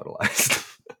 All capitalized.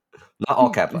 Not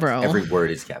all capitalized. Bro. Every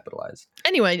word is capitalized.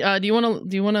 Anyway, do you want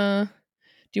to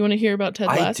hear about Ted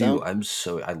Lasso? I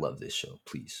do. I love this show.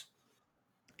 Please.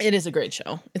 It is a great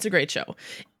show. It's a great show.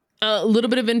 A little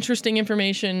bit of interesting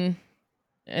information,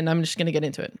 and I'm just going to get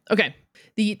into it. Okay.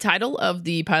 The title of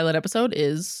the pilot episode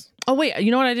is... Oh, wait.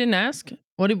 You know what I didn't ask?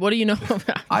 What do you know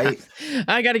about... I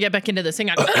got to get back into this.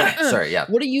 Hang on. Sorry, yeah.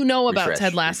 What do you know about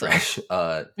Ted Lasso?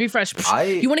 Refresh.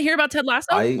 You want to hear about Ted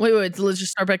Lasso? Wait. Let's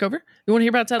just start back over. You want to hear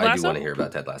about Ted Lasso? I do want to hear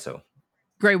about Ted Lasso.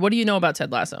 Great. What do you know about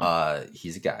Ted Lasso?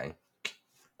 He's a guy.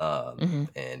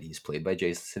 And he's played by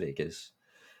Jason Sudeikis.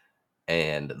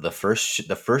 And the first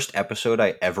episode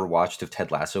I ever watched of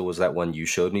Ted Lasso was that one you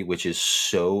showed me, which is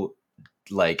so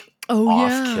like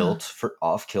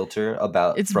off kilter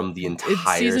from the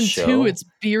entire season show. 2. It's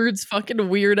Beard's fucking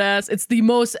weird ass. It's the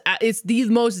most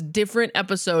different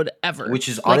episode ever. Which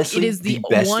is honestly the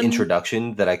best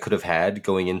introduction that I could have had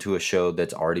going into a show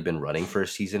that's already been running for a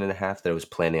season and a half that I was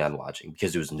planning on watching,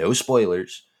 because there was no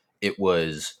spoilers. It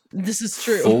was this is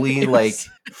true.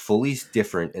 fully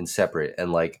different and separate,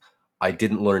 and like I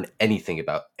didn't learn anything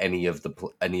about any of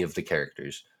the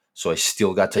characters, so I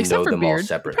still got to know them all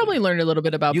separately. You probably learned a little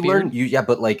bit about Beard.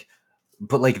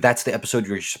 But that's the episode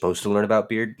you're supposed to learn about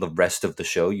Beard. The rest of the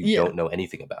show, you don't know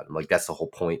anything about him. Like that's the whole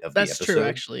point of the episode. That's true,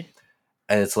 actually.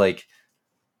 And it's like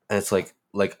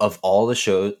of all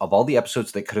the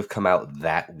episodes that could have come out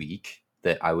that week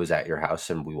that I was at your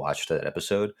house and we watched that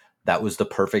episode, that was the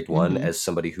perfect one as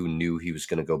somebody who knew he was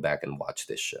going to go back and watch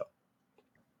this show.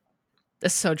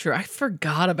 That's so true. I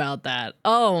forgot about that.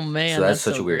 Oh man, so that's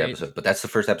such a weird episode. But that's the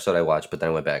first episode I watched. But then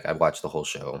I went back. I watched the whole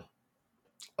show.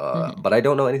 But I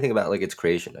don't know anything about like its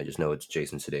creation. I just know it's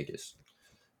Jason Sudeikis,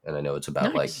 and I know it's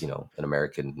about like an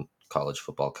American college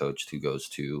football coach who goes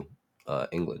to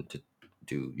England to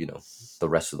do the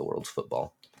rest of the world's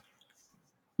football.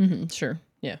 Sure.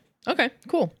 Yeah. Okay.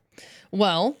 Cool.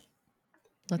 Well,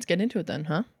 let's get into it then,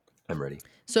 huh? I'm ready.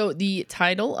 So the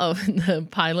title of the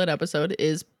pilot episode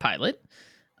is Pilot.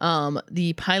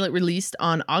 The pilot released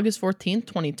on August 14th,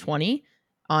 2020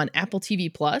 on Apple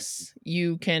TV Plus.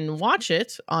 You can watch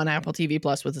it on Apple TV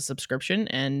Plus with a subscription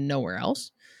and nowhere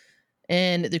else.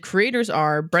 And the creators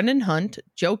are Brendan Hunt,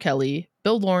 Joe Kelly,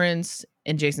 Bill Lawrence,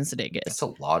 and Jason Sudeikis. That's a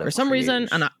lot of For some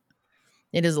creators. reason,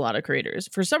 it is a lot of creators.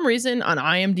 For some reason, on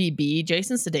IMDb,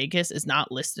 Jason Sudeikis is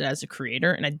not listed as a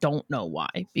creator, and I don't know why.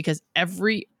 Because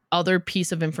every other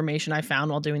piece of information I found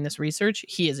while doing this research,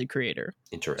 he is a creator.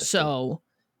 Interesting. So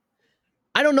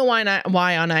I don't know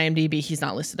why on IMDb he's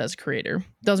not listed as a creator.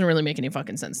 Doesn't really make any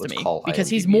fucking sense to me. Because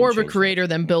he's more of a creator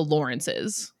than Bill Lawrence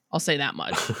is. I'll say that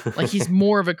much. Like, he's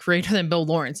more of a creator than Bill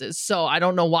Lawrence is. So I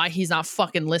don't know why he's not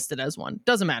fucking listed as one.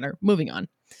 Doesn't matter. Moving on.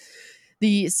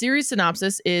 The series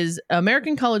synopsis is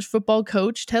American college football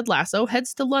coach Ted Lasso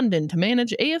heads to London to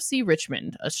manage AFC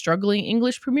Richmond, a struggling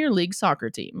English Premier League soccer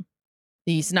team.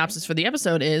 The synopsis for the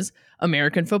episode is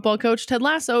American football coach Ted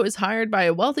Lasso is hired by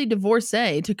a wealthy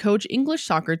divorcee to coach English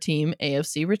soccer team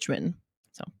AFC Richmond.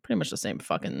 So pretty much the same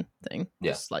fucking thing.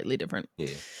 Yeah. Just slightly different. Yeah.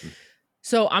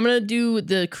 So I'm going to do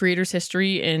the creator's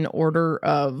history in order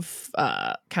of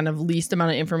kind of least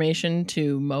amount of information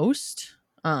to most.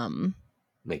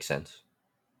 Makes sense.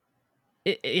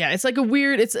 It's like a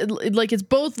weird, it's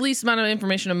both least amount of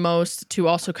information to most to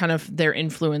also kind of their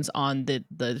influence on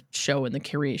the show and the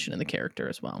creation of the character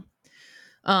as well.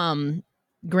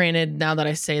 Granted, now that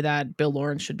I say that, Bill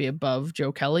Lawrence should be above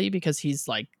Joe Kelly because he's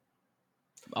like,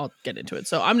 I'll get into it.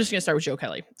 So I'm just going to start with Joe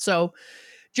Kelly. So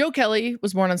Joe Kelly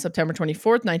was born on September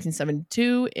 24th,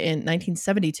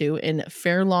 1972 in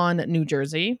Fair Lawn, New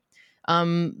Jersey.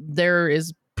 There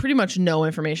is pretty much no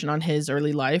information on his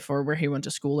early life or where he went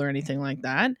to school or anything like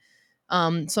that.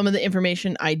 Some of the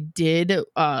information I did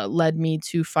led me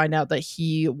to find out that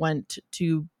he went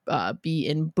to be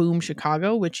in Boom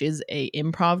Chicago, which is a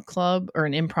improv club or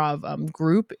an improv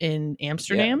group in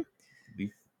Amsterdam. Yeah.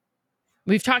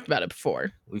 We've talked about it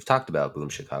before. We've talked about Boom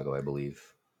Chicago, I believe.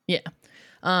 Yeah.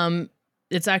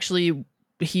 It's actually,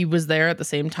 he was there at the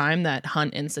same time that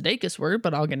Hunt and Sudeikis were,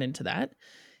 but I'll get into that.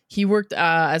 He worked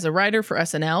as a writer for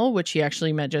SNL, which he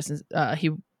actually met he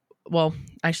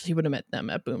would have met them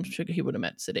at Boom. He would have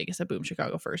met Sudeikis at Boom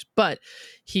Chicago first, but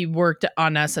he worked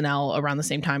on SNL around the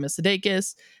same time as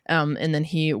Sudeikis. And then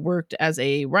he worked as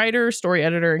a writer, story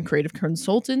editor, and creative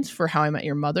consultant for How I Met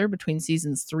Your Mother between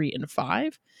seasons 3 and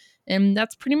 5. And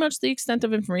that's pretty much the extent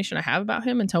of information I have about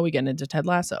him until we get into Ted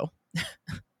Lasso.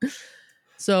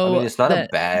 So I mean, it's not a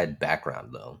bad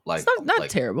background though. Like, it's not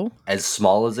terrible. As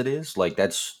small as it is, like,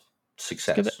 that's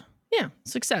success.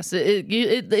 Success. It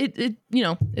you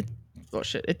know,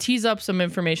 it tees up some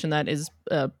information that is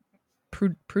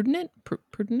pertinent to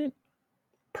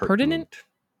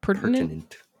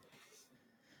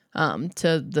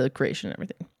the creation and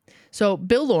everything. So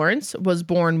Bill Lawrence was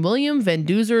born William Van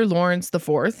Duzer Lawrence IV.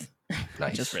 Nice.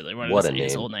 I just really wanted to say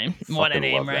his whole name. What a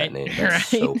name, right? Name.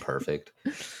 That's right? So perfect.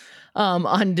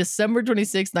 On December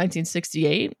 26,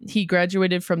 1968, he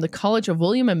graduated from the College of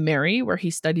William and Mary, where he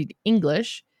studied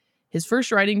English. His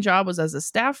first writing job was as a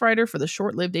staff writer for the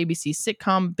short-lived ABC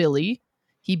sitcom Billy.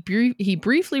 He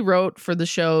briefly wrote for the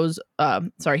shows.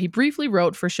 He briefly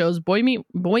wrote for shows Boy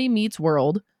Meets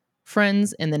World,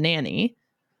 Friends, and The Nanny.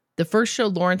 The first show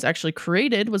Lawrence actually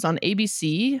created was on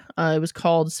ABC. It was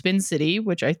called Spin City,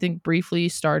 which I think briefly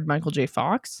starred Michael J.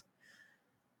 Fox.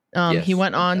 Yes, he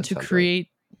went on to create.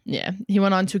 Right. He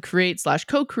went on to create /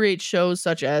 co-create shows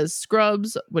such as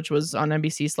Scrubs, which was on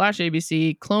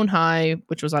NBC/ABC, Clone High,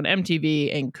 which was on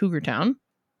MTV, and Cougar Town.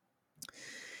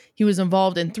 He was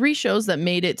involved in 3 shows that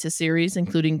made it to series,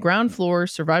 including Ground Floor,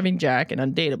 Surviving Jack, and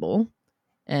Undateable.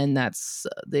 And that's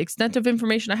the extent of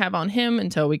information I have on him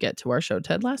until we get to our show,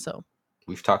 Ted Lasso.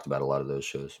 We've talked about a lot of those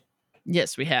shows.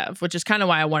 Yes, we have, which is kind of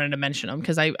why I wanted to mention him,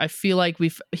 because I feel like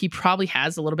he probably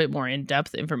has a little bit more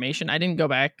in-depth information. I didn't go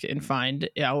back and find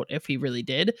out if he really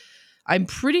did. I'm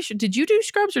pretty sure. Did you do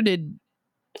Scrubs or did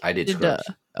I did Scrubs?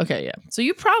 Okay, yeah. So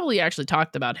you probably actually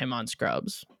talked about him on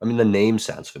Scrubs. I mean, the name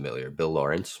sounds familiar. Bill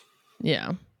Lawrence.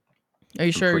 Yeah. Are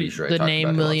you sure the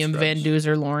name William Van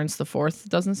Duzer Lawrence IV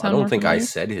doesn't sound? I don't think I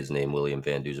said his name, William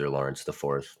Van Duzer Lawrence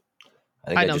IV.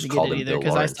 I don't just think called it him either Bill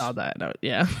because Lawrence. I saw that. No,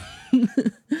 yeah.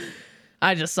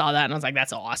 I just saw that and I was like,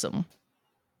 that's awesome.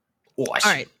 All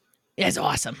right. Yeah, it's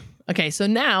awesome. Okay, so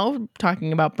now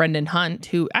talking about Brendan Hunt,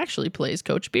 who actually plays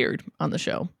Coach Beard on the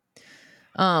show.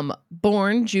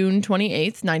 Born June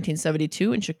 28th,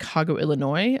 1972 in Chicago,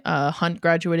 Illinois. Hunt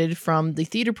graduated from the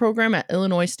theater program at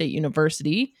Illinois State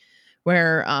University,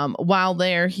 where while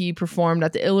there, he performed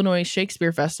at the Illinois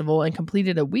Shakespeare Festival and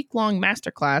completed a week-long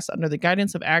masterclass under the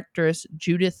guidance of actress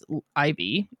Judith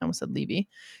Ivey. I almost said Levy.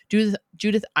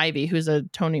 Judith Ivey, who's a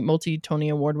multi-Tony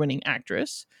award-winning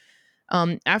actress.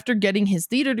 After getting his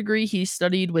theater degree, he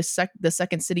studied with the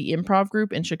Second City Improv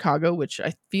Group in Chicago, which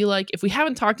I feel like if we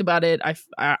haven't talked about it,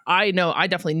 I know I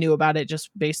definitely knew about it just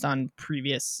based on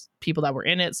previous people that were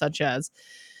in it, such as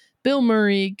Bill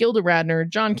Murray, Gilda Radner,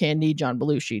 John Candy, John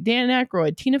Belushi, Dan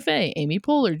Aykroyd, Tina Fey, Amy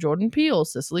Poehler, Jordan Peele,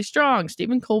 Cecily Strong,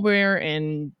 Stephen Colbert,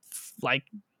 and like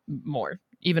more,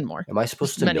 even more. Am I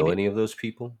supposed to know any of those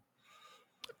people?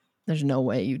 There's no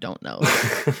way you don't know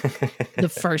the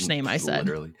first name I said.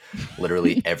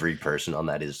 Literally every person on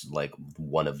that is like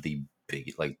one of the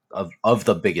big, like of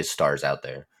the biggest stars out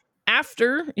there.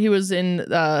 After he was in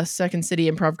the Second City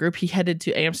Improv Group, he headed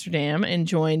to Amsterdam and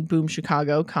joined Boom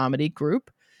Chicago Comedy Group,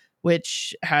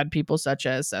 which had people such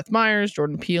as Seth Meyers,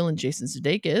 Jordan Peele, and Jason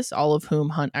Sudeikis, all of whom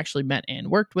Hunt actually met and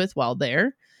worked with while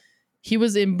there. He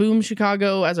was in Boom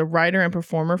Chicago as a writer and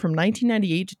performer from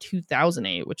 1998 to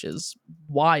 2008, which is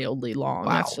wildly long.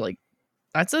 Wow.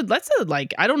 That's a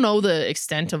like, I don't know the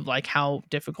extent of like how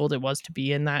difficult it was to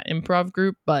be in that improv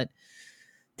group, but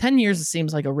 10 years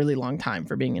seems like a really long time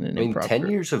for being in an improv 10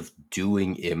 group. years of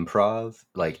doing improv,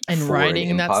 like, and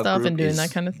writing that stuff and doing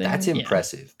that kind of thing. That's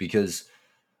impressive because,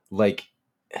 like,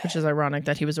 which is ironic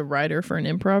that he was a writer for an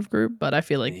improv group, but I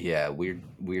feel like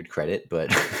weird credit,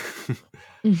 but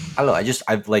I don't know.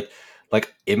 I've like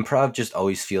improv just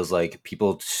always feels like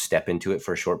people step into it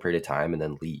for a short period of time and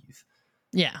then leave.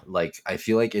 Yeah. Like, I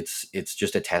feel like it's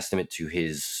just a testament to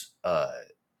his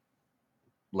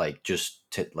like,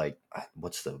 just to like,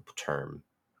 what's the term?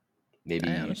 Maybe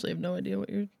I honestly have no idea what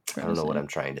you're trying to say. I don't know what I'm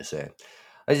trying to say.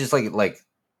 I just like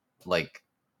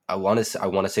I want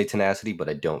to say tenacity, but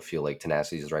I don't feel like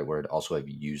tenacity is the right word. Also, I've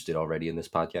used it already in this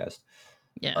podcast.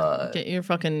 Yeah, get your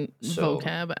fucking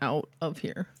vocab out of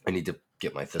here. I need to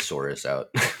get my thesaurus out.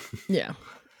 Yeah,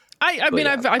 I mean,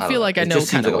 yeah, I feel like I know. It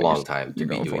just seems like a long time to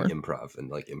be doing improv and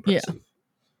like impressive. Yeah.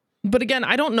 But again,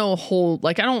 I don't know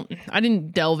I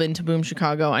didn't delve into Boom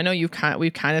Chicago. I know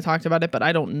we've kind of talked about it, but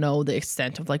I don't know the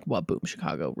extent of like what Boom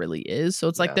Chicago really is. So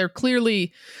it's like they're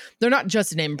not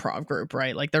just an improv group,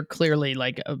 right? Like they're clearly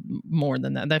like more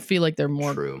than that. I feel like they're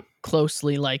more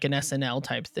closely like an SNL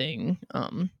type thing.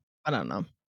 I don't know.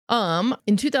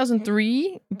 In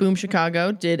 2003, Boom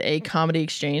Chicago did a comedy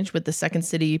exchange with the Second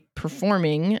City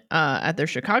performing at their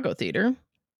Chicago theater.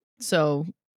 So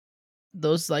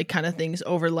those like kind of things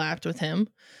overlapped with him.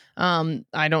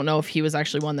 I don't know if he was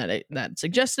actually one that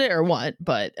suggested it or what,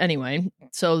 but anyway,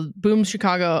 so Boom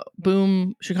Chicago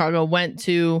went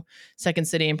to Second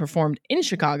City and performed in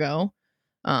Chicago,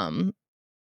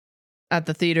 at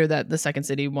the theater that the Second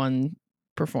City one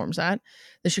performs at.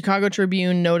 The Chicago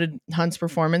Tribune noted Hunt's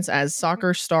performance as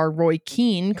soccer star Roy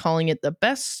Keane, calling it the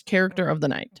best character of the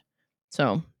night.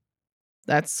 So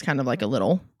that's kind of like a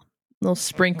little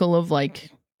sprinkle of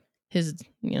like his,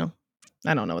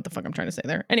 I don't know what the fuck I'm trying to say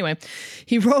there. Anyway,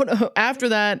 he wrote after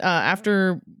that,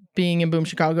 after being in Boom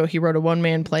Chicago, he wrote a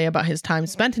one-man play about his time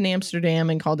spent in Amsterdam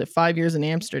and called it 5 Years in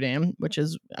Amsterdam, which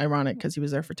is ironic because he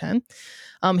was there for 10.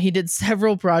 He did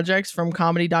several projects from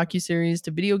comedy docuseries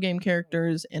to video game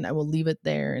characters, and I will leave it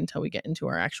there until we get into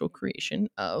our actual creation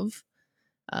of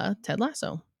Ted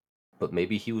Lasso. But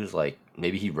maybe he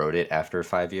wrote it after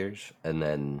 5 years and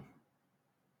then...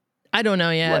 I don't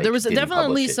know. Yeah, there was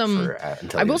definitely some.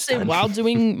 I will say, while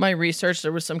doing my research,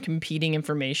 there was some competing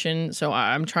information. So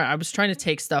I was trying to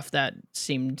take stuff that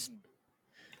seemed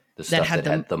that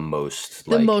had the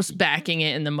most backing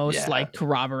it and the most like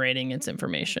corroborating its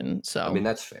information. So I mean,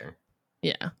 that's fair.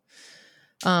 Yeah.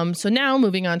 So now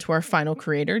moving on to our final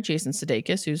creator, Jason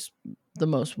Sudeikis, who's the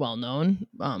most well known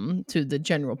to the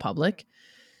general public.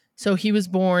 So he was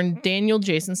born Daniel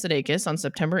Jason Sudeikis on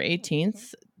September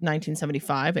 18th,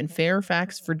 1975 in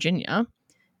Fairfax, Virginia.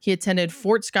 He attended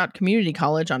Fort Scott Community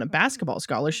College on a basketball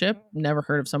scholarship. Never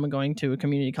heard of someone going to a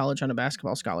community college on a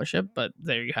basketball scholarship, but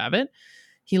there you have it.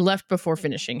 He left before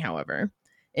finishing, however.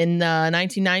 In the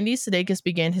 1990s, Sudeikis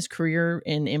began his career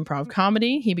in improv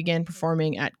comedy. He began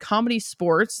performing at Comedy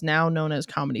Sports, now known as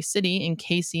Comedy City, in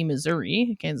Casey,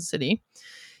 Missouri, Kansas City.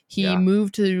 He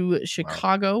moved to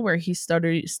Chicago, where he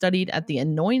studied at the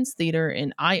Annoyance Theater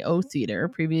and I.O. Theater,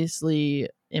 previously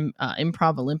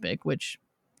Improv Olympic, which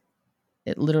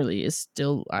it literally is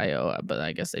still I.O., but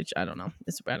I guess I don't know.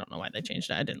 I don't know why they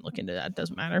changed it. I didn't look into that. It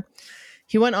doesn't matter.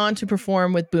 He went on to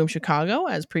perform with Boom Chicago,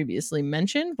 as previously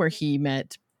mentioned, where he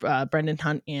met Brendan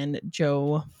Hunt and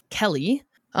Joe Kelly.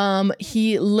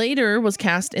 He later was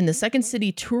cast in the Second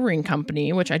City Touring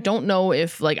Company, which I don't know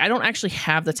if I don't actually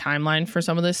have the timeline for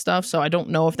some of this stuff. So I don't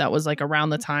know if that was like around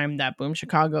the time that Boom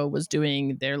Chicago was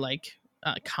doing their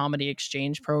comedy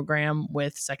exchange program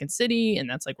with Second City. And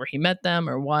that's like where he met them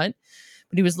or what,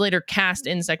 but he was later cast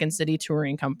in Second City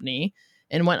Touring Company.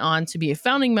 and went on to be a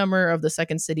founding member of the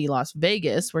Second City Las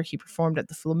Vegas, where he performed at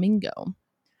the Flamingo.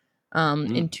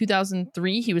 In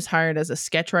 2003, he was hired as a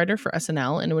sketch writer for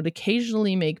SNL and would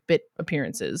occasionally make bit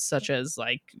appearances, such as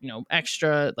an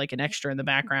extra in the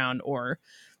background or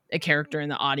a character in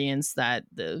the audience that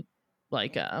the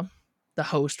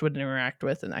host would interact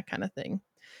with and that kind of thing.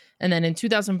 And then in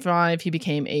 2005, he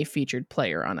became a featured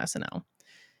player on SNL.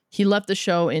 He left the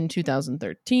show in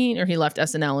 2013, or he left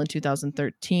SNL in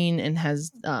 2013, and has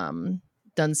done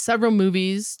several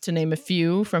movies, to name a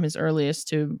few, from his earliest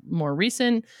to more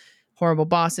recent: Horrible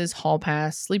Bosses, Hall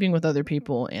Pass, Sleeping with Other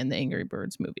People, and the Angry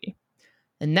Birds movie.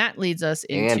 And that leads us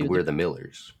into... And We're the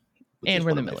Millers. And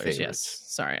We're the Millers, yes.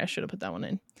 Sorry, I should have put that one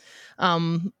in.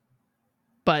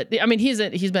 But, I mean, he's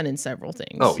been in several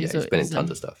things. Oh, yeah, he's been in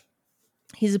tons of stuff.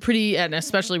 He's a pretty... And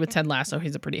especially with Ted Lasso,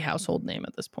 he's a pretty household name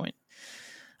at this point.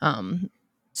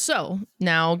 So,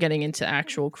 now getting into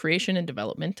actual creation and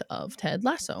development of Ted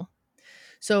Lasso.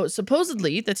 So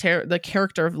supposedly the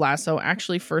character of Lasso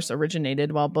actually first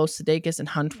originated while both Sudeikis and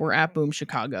Hunt were at Boom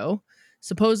Chicago.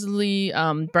 Supposedly,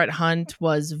 Brett Hunt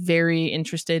was very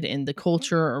interested in the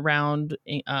culture around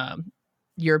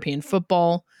European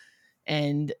football,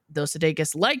 and though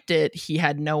Sudeikis liked it, he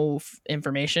had no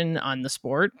information on the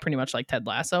sport, pretty much like Ted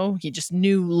Lasso. He just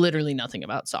knew literally nothing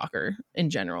about soccer in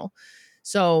general.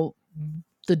 So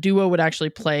the duo would actually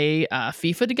play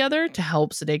FIFA together to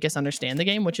help Sudeikis understand the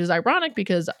game, which is ironic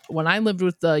because when I lived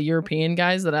with the European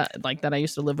guys that I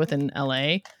used to live with in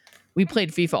LA, we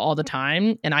played FIFA all the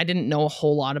time, and I didn't know a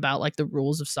whole lot about like the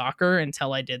rules of soccer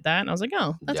until I did that, and I was like,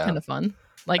 oh, that's kind of fun.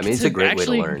 Like, I mean, it's a great way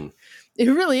to learn. It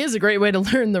really is a great way to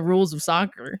learn the rules of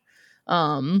soccer.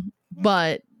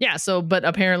 But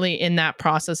apparently in that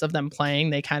process of them playing,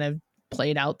 they kind of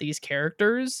played out these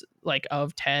characters like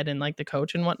of Ted and like the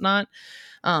coach and whatnot.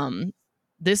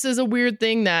 This is a weird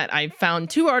thing that I found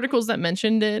 2 articles that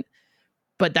mentioned it,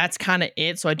 but that's kind of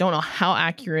it. So I don't know how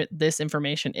accurate this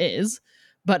information is,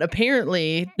 but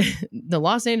apparently the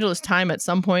Los Angeles Times at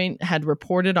some point had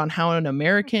reported on how an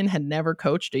American had never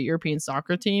coached a European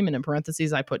soccer team. And in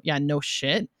parentheses, I put, no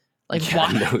shit. Like,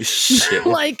 why? No shit.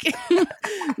 Like,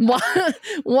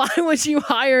 why would you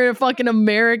hire a fucking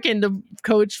American to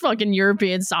coach fucking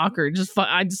European soccer?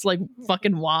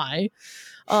 Fucking why?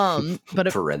 But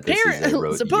parentheses,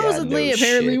 wrote, supposedly,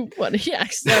 apparently, what? Yeah,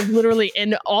 literally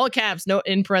in all caps, no,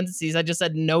 in parentheses, I just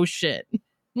said no shit.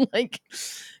 Like,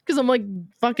 because I'm like,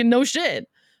 fucking no shit.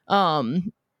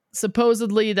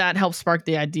 Supposedly that helped spark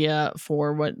the idea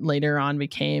for what later on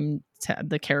became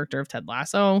the character of Ted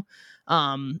Lasso.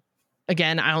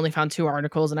 Again, I only found 2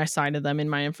 articles and I cited them in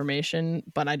my information,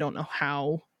 but I don't know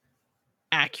how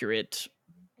accurate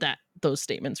that those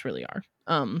statements really are.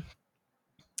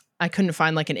 I couldn't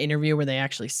find like an interview where they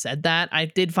actually said that. I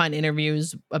did find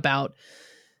interviews about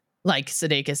like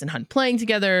Sudeikis and Hunt playing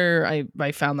together.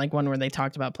 I found like one where they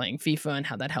talked about playing FIFA and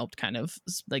how that helped kind of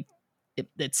like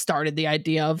it started the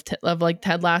idea of like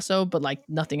Ted Lasso, but like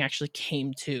nothing actually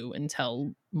came to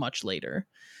until much later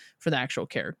for the actual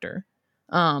character.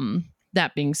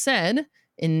 That being said,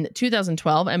 in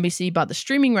 2012, NBC bought the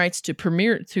streaming rights to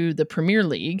the Premier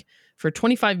League for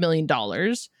 $25 million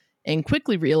and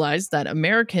quickly realized that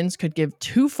Americans could give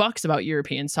 2 fucks about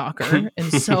European soccer.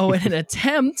 And so in an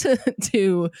attempt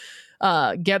to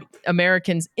get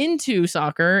Americans into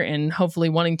soccer and hopefully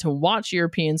wanting to watch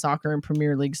European soccer and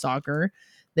Premier League soccer,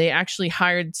 they actually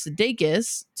hired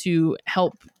Sudeikis to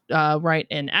help write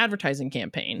an advertising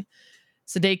campaign.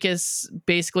 Sudeikis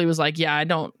basically was like,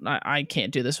 I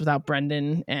can't do this without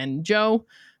Brendan and Joe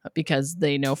because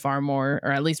they know far more,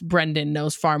 or at least Brendan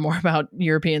knows far more about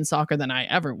European soccer than I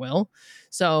ever will.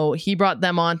 So he brought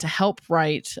them on to help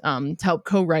co-write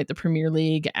the Premier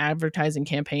League advertising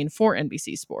campaign for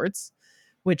NBC Sports,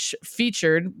 which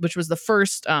was the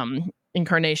first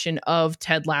incarnation of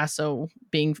Ted Lasso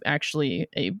being actually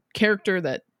a character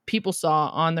that people saw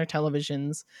on their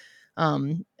televisions.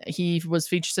 Sudeikis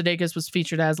was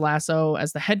featured as Lasso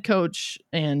as the head coach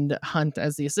and Hunt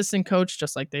as the assistant coach,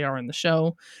 just like they are in the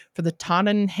show, for the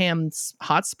Tottenham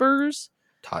Hotspurs.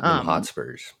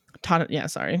 Yeah,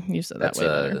 sorry, you said that way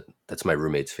better. That's my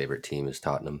roommate's favorite team is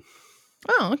Tottenham.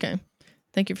 Oh, okay.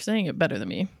 Thank you for saying it better than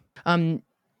me.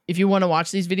 If you want to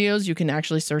watch these videos, you can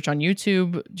actually search on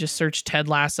YouTube. Just search Ted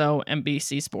Lasso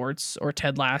NBC Sports or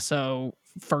Ted Lasso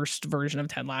first version of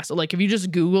Ted Lasso. Like if you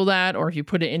just Google that or if you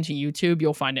put it into YouTube,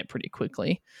 you'll find it pretty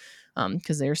quickly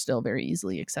because they're still very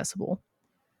easily accessible.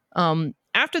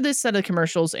 After this set of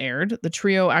commercials aired, the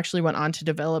trio actually went on to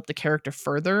develop the character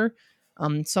further.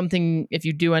 Something, if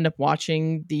you do end up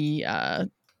watching the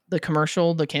the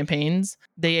commercial, the campaigns,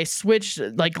 they switched,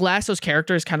 like Lasso's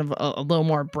character is kind of a little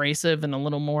more abrasive and a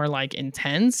little more like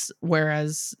intense,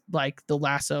 whereas like the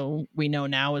Lasso we know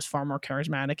now is far more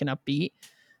charismatic and upbeat.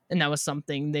 And that was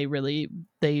something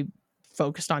they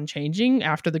focused on changing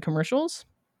after the commercials.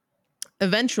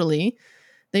 Eventually,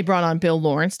 they brought on Bill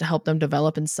Lawrence to help them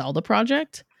develop and sell the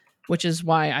project, which is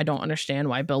why I don't understand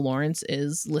why Bill Lawrence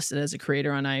is listed as a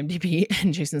creator on IMDb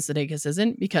and Jason Sudeikis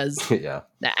isn't, because the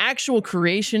actual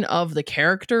creation of the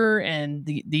character and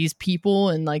these people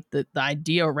and like the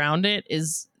idea around it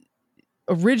is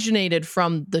originated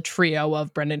from the trio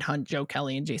of Brendan Hunt, Joe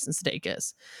Kelly, and Jason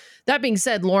Sudeikis. That being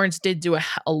said, Lawrence did do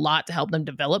a lot to help them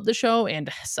develop the show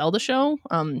and sell the show,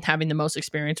 having the most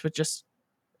experience with just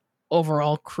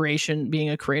overall creation, being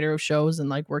a creator of shows and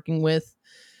like working with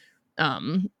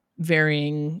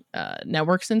varying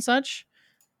networks and such.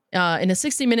 In a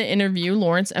 60-minute interview,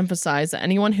 Lawrence emphasized that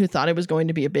anyone who thought it was going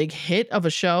to be a big hit of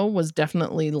a show was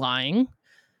definitely lying.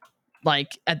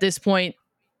 Like at this point,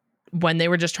 when they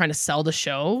were just trying to sell the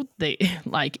show, they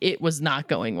like it was not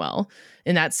going well.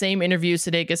 In that same interview,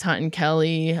 Sudeikis, Hunt, and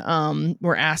Kelly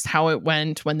were asked how it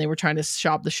went when they were trying to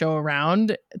shop the show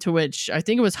around, to which I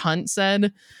think it was Hunt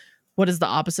said, "What is the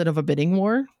opposite of a bidding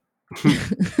war?"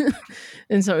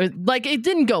 And so it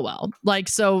didn't go well.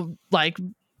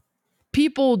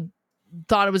 People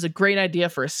thought it was a great idea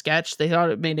for a sketch. They thought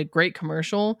it made a great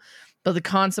commercial, but the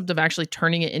concept of actually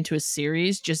turning it into a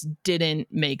series just didn't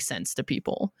make sense to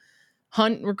people.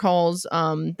 Hunt recalls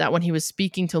that when he was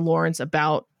speaking to Lawrence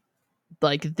about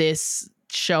like this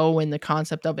show and the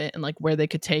concept of it and like where they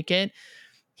could take it,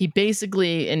 he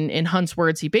basically, in Hunt's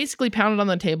words, he basically pounded on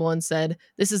the table and said,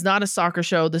 "This is not a soccer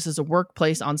show. This is a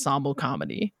workplace ensemble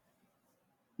comedy."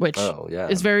 Which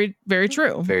is very, very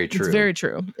true. Very true. It's very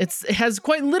true. It has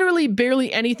quite literally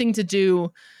barely anything to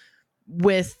do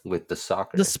with the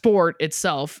soccer, the sport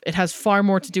itself. It has far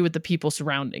more to do with the people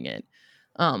surrounding it,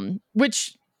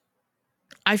 which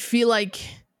I feel like,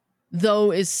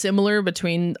 though, is similar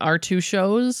between our two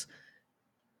shows.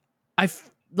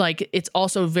 It's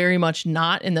also very much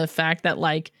not, in the fact that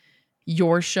like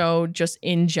your show just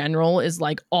in general is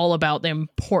like all about the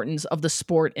importance of the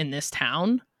sport in this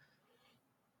town,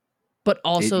 but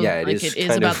also it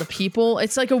is about the people.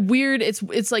 It's like a weird,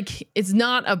 it's like, it's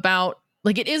not about,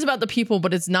 like, it is about the people,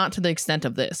 but it's not to the extent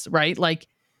of this, right? Like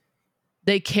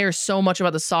they care so much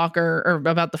about the soccer or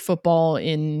about the football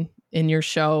in your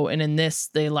show, and in this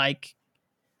they like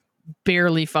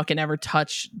barely fucking ever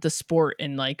touch the sport,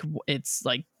 and like it's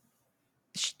like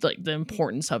the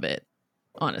importance of it,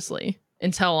 honestly,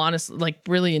 until like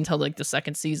the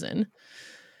second season.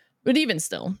 But even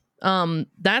still,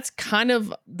 that's kind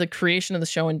of the creation of the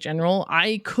show in general.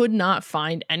 I could not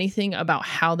find anything about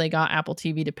how they got Apple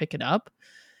TV to pick it up,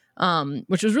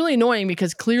 which was really annoying,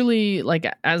 because clearly, like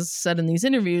as said in these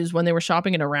interviews, when they were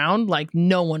shopping it around, like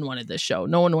no one wanted this show.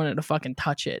 No one wanted to fucking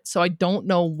touch it. So I don't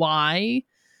know why.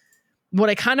 What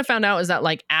I kind of found out is that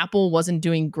like Apple wasn't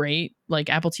doing great. Like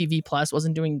Apple TV Plus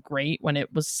wasn't doing great when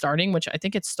it was starting, which I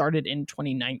think it started in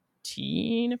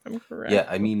 2019, if I'm correct. Yeah,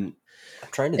 I mean, I'm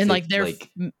trying to think, like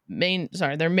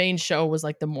their main show was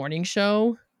like the morning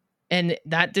show, and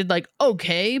that did like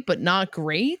okay, but not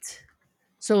great.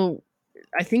 So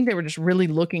I think they were just really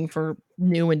looking for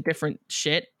new and different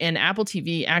shit. And Apple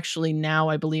TV actually now,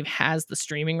 I believe, has the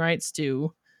streaming rights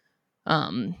to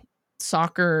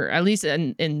soccer, at least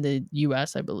in the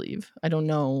US, I believe. I don't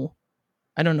know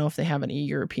if they have any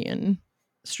European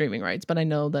streaming rights, but I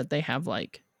know that they have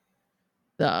like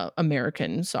the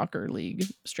American Soccer League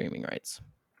streaming rights.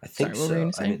 I think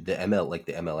so. I mean, the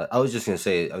MLS. I was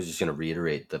just gonna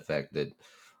reiterate the fact that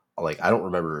like I don't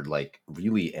remember like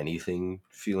really anything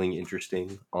feeling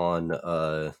interesting on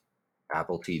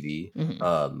Apple TV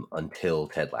until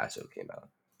Ted Lasso came out.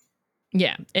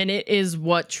 Yeah, and it is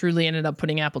what truly ended up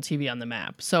putting Apple TV on the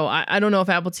map. So I don't know if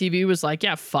Apple TV was like,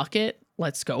 yeah, fuck it,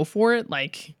 let's go for it.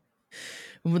 Like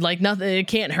nothing, it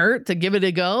can't hurt to give it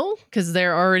a go, because they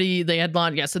had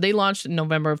launched. Yeah, so they launched in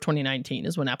November of 2019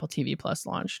 is when Apple TV Plus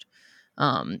launched.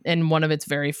 And one of its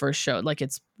very first show, like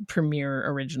its premiere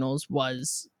originals,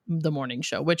 was the morning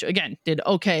show, which again did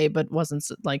okay, but wasn't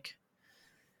like,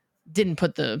 didn't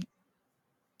put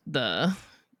the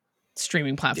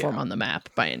streaming platform on the map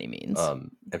by any means.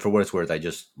 And for what it's worth, I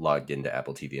just logged into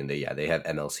Apple TV, and they have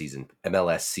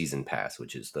MLS season pass,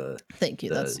 which is that's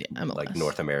MLS. Like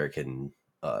North American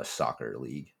soccer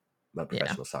league,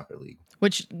 professional soccer league.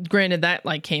 Which, granted, that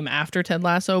like came after Ted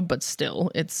Lasso, but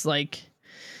still, it's like,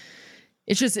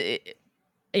 it's just, I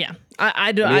wish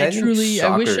I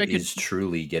could. Is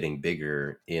truly getting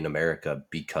bigger in America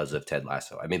because of Ted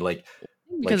Lasso. I mean, like,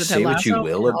 because like, of Ted say what Lasso, you and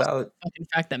will also about. the fucking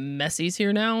fact that Messi's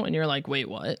here now, and you're like, wait,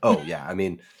 what? Oh yeah, I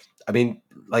mean,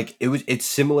 like it's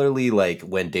similarly like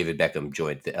when David Beckham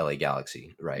joined the LA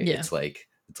Galaxy, right? Yeah. It's like,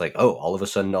 oh, all of a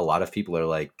sudden a lot of people are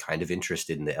like kind of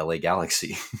interested in the LA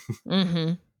Galaxy.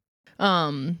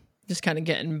 Just kind of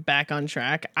getting back on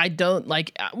track. I don't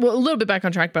like, well, a little bit back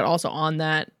on track, but also on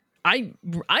that. I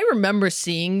remember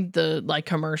seeing the like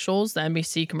commercials, the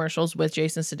NBC commercials with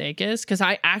Jason Sudeikis, because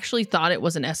I actually thought it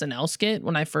was an SNL skit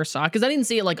when I first saw it, because I didn't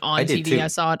see it like on I did TV. too. I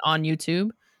saw it on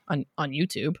YouTube. On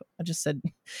YouTube. I just said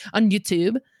on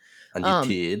YouTube. On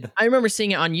YouTube. I remember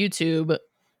seeing it on YouTube,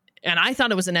 and I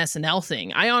thought it was an SNL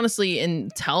thing. I honestly,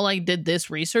 until I did this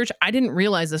research, I didn't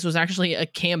realize this was actually a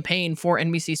campaign for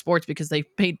NBC Sports, because they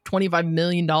paid $25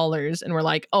 million and were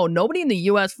like, oh, nobody in the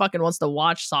US fucking wants to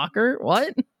watch soccer.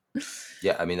 What?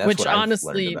 Yeah, I mean, that's Which what I've learned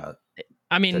honestly, about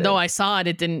I mean, today. though I saw it,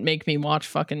 it didn't make me watch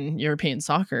fucking European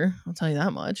soccer. I'll tell you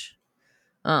that much.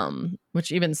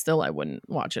 Which even still, I wouldn't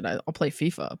watch it. I'll play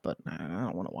FIFA, but I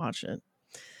don't want to watch it.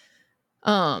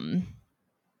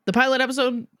 The pilot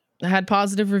episode had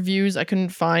positive reviews. I couldn't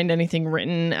find anything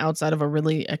written outside of a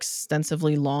really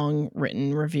extensively long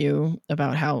written review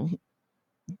about how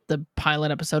the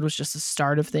pilot episode was just the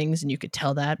start of things, and you could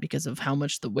tell that because of how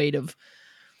much the weight of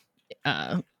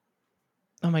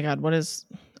I'm blanking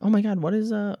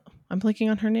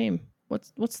on her name.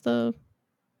 What's the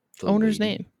owner's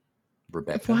name?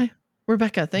 Rebecca. Why?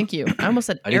 Rebecca, thank you. I almost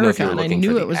said I didn't know if you Erica, were and I looking for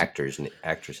knew the it was actors and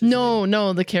actresses.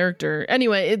 no, the character.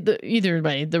 Anyway, either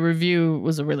way, the review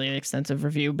was a really extensive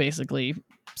review, basically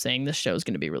saying this show is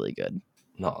going to be really good.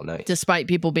 Oh, nice. Despite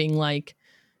people being like,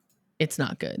 it's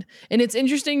not good. And it's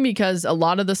interesting because a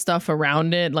lot of the stuff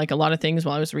around it, like a lot of things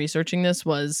while I was researching this,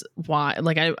 was why,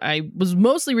 like I was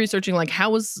mostly researching like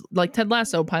how was like Ted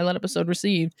Lasso pilot episode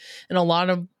received, and a lot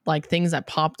of like things that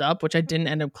popped up, which I didn't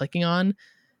end up clicking on.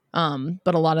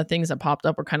 But a lot of things that popped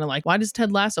up were kind of like, why does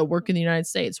Ted Lasso work in the United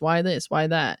States? Why this? Why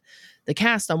that? The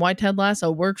cast on why Ted Lasso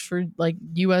works for like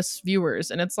US viewers.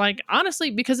 And it's like,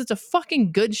 honestly, because it's a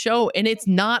fucking good show and it's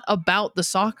not about the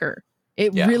soccer.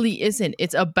 It really isn't.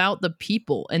 It's about the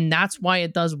people, and that's why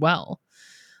it does well.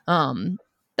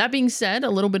 That being said, a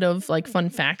little bit of like fun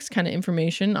facts kind of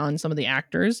information on some of the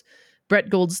actors. Brett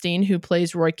Goldstein, who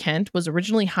plays Roy Kent, was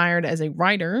originally hired as a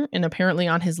writer, and apparently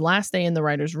on his last day in the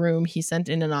writer's room, he sent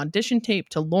in an audition tape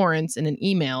to Lawrence in an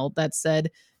email that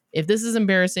said, if this is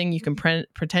embarrassing, you can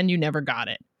pretend you never got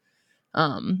it.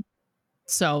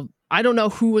 So I don't know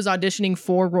who was auditioning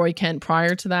for Roy Kent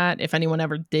prior to that, if anyone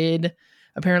ever did.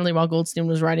 Apparently, while Goldstein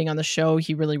was writing on the show,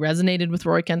 he really resonated with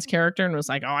Roy Kent's character and was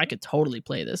like, oh, I could totally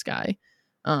play this guy.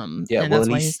 And that's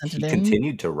why he sent it in.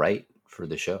 Continued to write for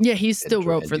the show. Yeah, he still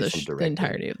wrote for the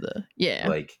entirety of the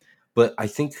but I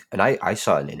think, and I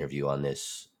saw an interview on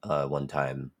this one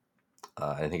time.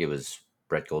 I think it was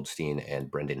Brett Goldstein and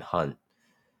Brendan Hunt,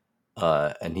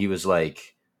 and he was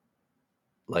like,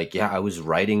 yeah, I was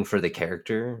writing for the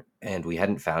character and we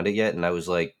hadn't found it yet, and I was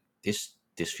like, this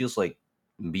feels like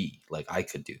me, like I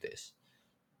could do this.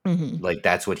 Like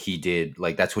that's what he did,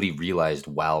 like that's what he realized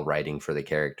while writing for the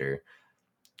character,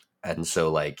 and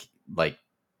so like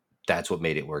that's what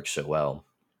made it work so well.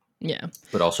 Yeah.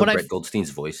 But also Brett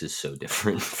Goldstein's voice is so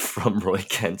different from Roy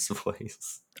Kent's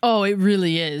voice. Oh, it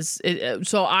really is.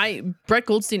 Brett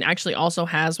Goldstein actually also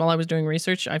has, while I was doing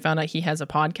research, I found out he has a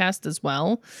podcast as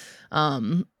well.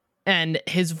 And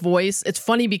his voice, it's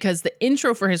funny because the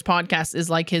intro for his podcast is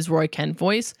like his Roy Kent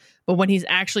voice, but when he's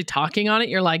actually talking on it,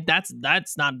 you're like, that's not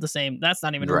the same. That's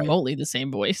not even remotely the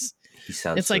same voice. He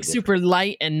sounds it's so like different. Super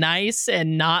light and nice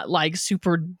and not like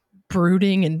super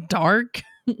brooding and dark.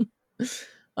 Which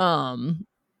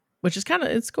is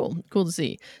it's cool to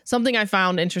see. Something I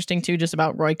found interesting too, just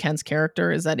about Roy Kent's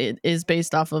character, is that it is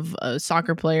based off of a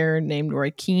soccer player named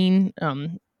Roy Keane.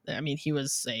 I mean, he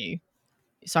was a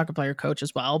soccer player coach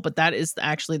as well, but that is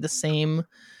actually the same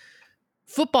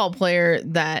football player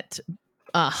that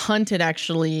Hunt had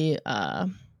actually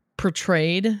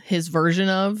portrayed his version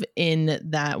of in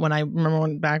that. When I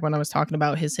remember back when I was talking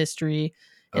about his history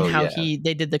and how they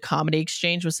did the comedy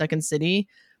exchange with Second City,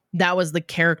 that was the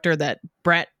character that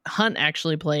Brett Hunt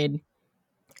actually played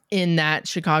in that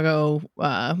Chicago,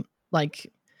 Boom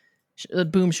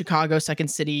Chicago Second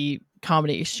City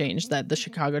comedy exchange that the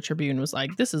Chicago Tribune was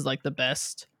like, this is like the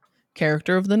best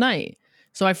character of the night.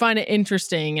 So I find it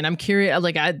interesting, and I'm curious.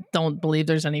 Like, I don't believe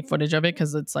there's any footage of it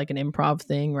because it's like an improv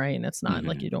thing, right? And it's not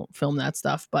like you don't film that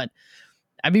stuff. But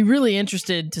I'd be really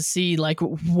interested to see like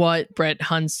what Brett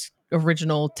Hunt's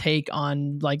original take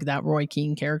on like that Roy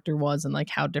Keane character was, and like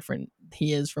how different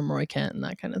he is from Roy Kent and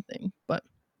that kind of thing. But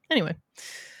anyway,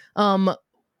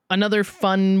 another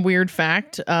fun, weird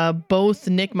fact, both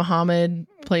Nick Mohammed,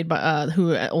 played by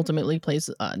who ultimately plays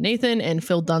Nathan, and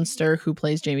Phil Dunster, who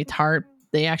plays Jamie Tart,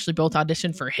 they actually both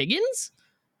auditioned for Higgins,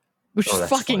 which is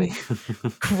fucking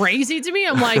crazy to me.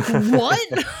 I'm like,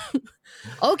 what?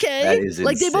 Okay. That is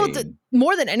like insane. They both,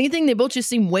 more than anything, they both just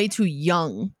seem way too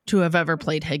young to have ever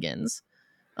played Higgins.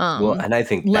 Well, and I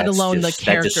think let alone the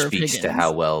character that just speaks of to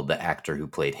how well the actor who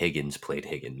played Higgins.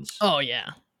 Oh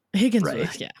yeah, Higgins, right?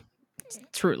 Was, yeah,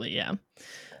 truly, yeah.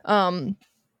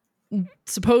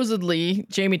 Supposedly,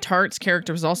 Jamie Tart's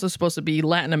character was also supposed to be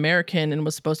Latin American and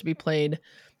was supposed to be played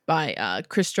by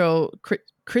Cristo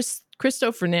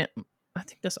Fernandez. I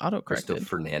think that's autocorrected. Cristo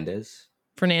Fernandez.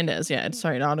 Fernandez, yeah.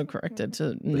 Sorry, it autocorrected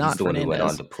to not he's the Fernandez. One who went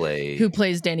on to play. Who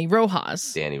plays Danny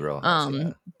Rojas.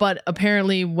 Yeah. But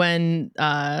apparently when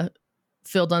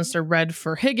Phil Dunster read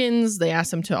for Higgins, they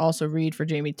asked him to also read for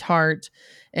Jamie Tart.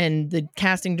 And the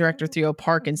casting director, Theo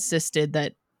Park, insisted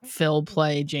that Phil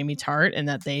play Jamie Tart and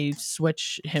that they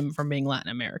switch him from being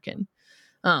Latin American.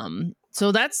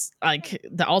 So that's like,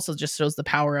 that also just shows the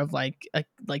power of like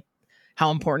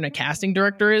how important a casting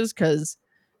director is, because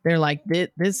they're like,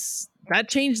 this that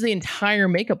changed the entire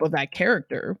makeup of that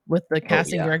character, with the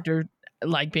casting director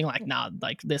like being like, nah,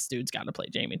 like this dude's got to play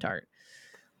Jamie Tart.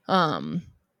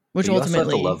 Which you ultimately also have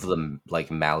to love the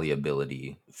like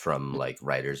malleability from like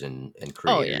writers and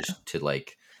creators to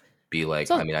like be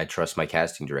like, I mean, I trust my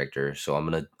casting director, so I'm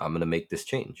gonna make this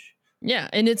change. Yeah,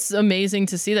 and it's amazing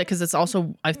to see that, because it's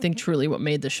also, I think, truly what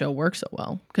made the show work so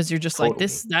well, because you're just like,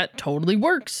 that totally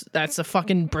works. That's a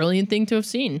fucking brilliant thing to have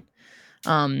seen.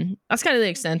 That's kind of the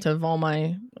extent of all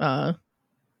my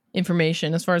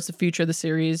information. As far as the future of the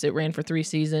series, it ran for 3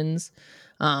 seasons,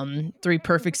 3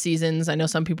 perfect seasons. I know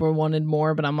some people wanted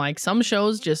more, but I'm like, some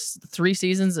shows just 3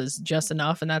 seasons is just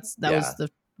enough, and that was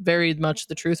very much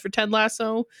the truth for Ted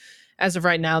Lasso. As of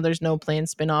right now, there's no planned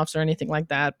spinoffs or anything like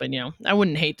that, but I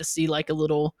wouldn't hate to see like a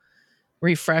little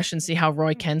refresh and see how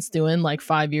Roy Kent's doing like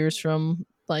 5 years from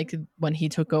like when he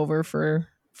took over for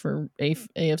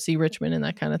AFC Richmond and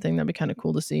that kind of thing. That'd be kind of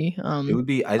cool to see. It would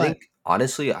be, I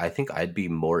think I'd be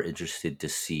more interested to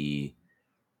see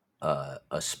a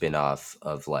spinoff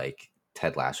of like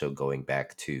Ted Lasso going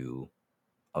back to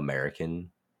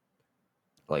American,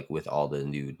 like with all the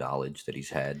new knowledge that he's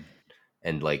had,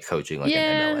 and like coaching like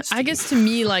an MLS team. I guess to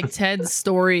me, like Ted's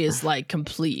story is like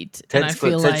complete, and I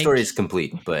feel Ted's story is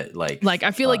complete, but like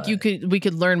I feel like we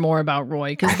could learn more about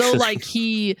Roy, because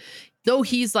though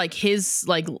he's like his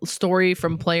like story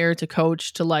from player to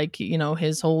coach to like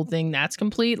his whole thing that's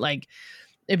complete. Like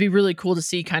it'd be really cool to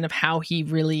see kind of how he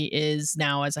really is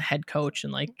now as a head coach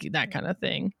and like that kind of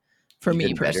thing. For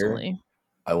me personally,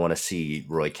 I want to see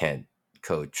Roy Kent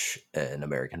coach an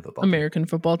American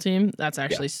football team. That's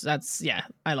actually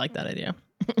I like that idea.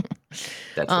 That's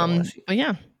what I want to see. But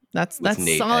yeah, that's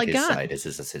Nate all I got. His side as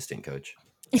his assistant coach.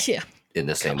 Yeah, in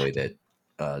the same way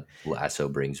that Lasso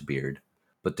brings Beard.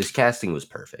 But this casting was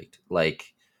perfect.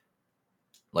 Like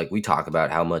we talk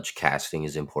about how much casting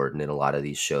is important in a lot of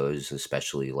these shows,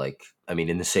 especially like, I mean,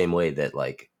 in the same way that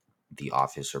like The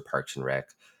Office or Parks and Rec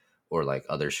or like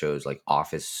other shows like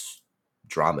Office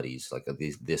dramedies, like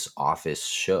this Office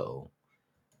show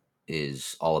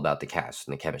is all about the cast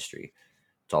and the chemistry.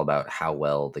 It's all about how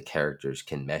well the characters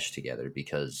can mesh together,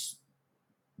 because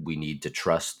we need to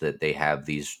trust that they have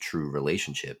these true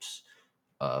relationships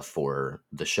for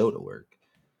the show to work.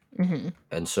 Mm-hmm.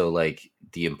 And so like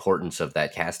the importance of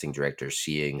that casting director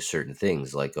seeing certain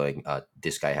things, like going,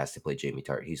 this guy has to play Jamie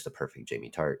Tart. He's the perfect Jamie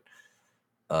Tart.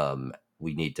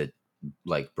 We need to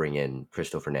like bring in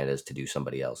Cristo Fernandez to do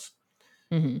somebody else.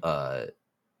 Mm-hmm.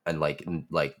 And like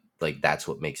that's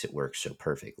what makes it work so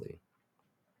perfectly.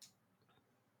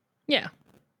 Yeah,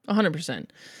 100%.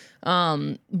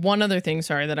 One other thing,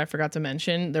 sorry, that I forgot to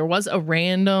mention. There was a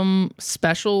random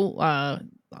special,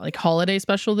 like holiday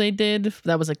special they did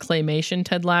that was a claymation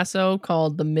Ted Lasso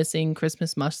called The Missing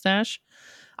Christmas Mustache.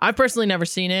 I've personally never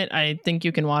seen it. I think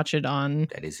you can watch it on...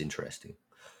 That is interesting.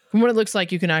 From what it looks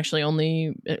like, you can actually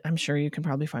only... I'm sure you can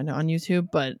probably find it on YouTube,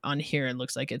 but on here it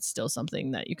looks like it's still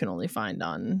something that you can only find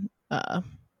on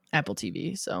Apple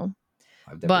TV, so...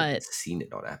 I've never seen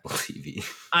it on Apple TV.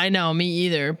 I know, me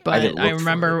either. But I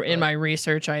remember in my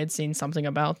research, I had seen something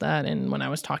about that. And when I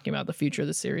was talking about the future of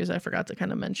the series, I forgot to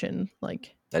kind of mention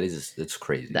like it's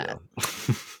crazy. That.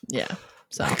 Yeah.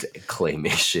 So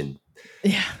claymation.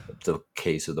 Yeah. The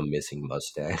case of the missing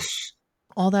mustache.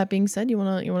 All that being said, you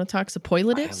wanna talk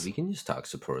superlatives? We can just talk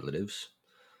superlatives.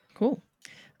 Cool.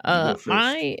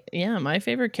 My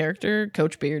favorite character,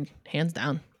 Coach Beard, hands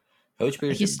down. Coach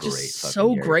Beard's He's a great just fucking so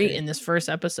character. great in this first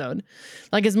episode.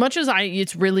 Like, as much as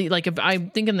it's really like, if I'm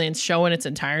thinking the show in its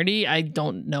entirety, I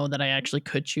don't know that I actually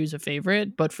could choose a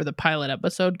favorite. But for the pilot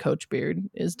episode, Coach Beard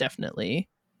is definitely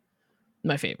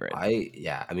my favorite.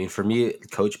 I mean, for me,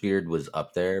 Coach Beard was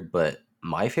up there, but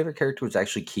my favorite character was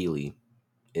actually Keeley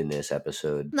in this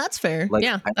episode. That's fair. Like,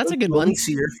 Yeah, I that's a think good you one. only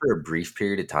see her for a brief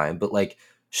period of time, but like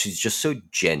she's just so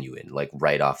genuine, like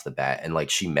right off the bat, and like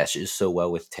she meshes so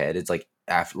well with Ted. It's like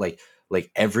after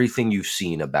like everything you've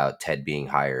seen about Ted being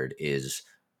hired is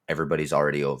everybody's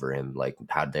already over him. Like,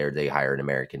 how dare they hire an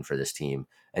American for this team?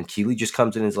 And Keeley just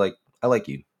comes in and is like, I like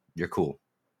you. You're cool.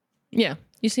 Yeah,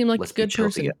 you seem like Let's a good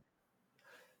person. together.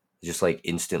 Just like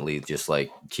instantly, just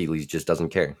like Keeley just doesn't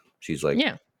care. She's like,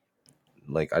 yeah,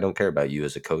 like I don't care about you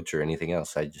as a coach or anything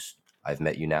else. I've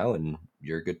met you now, and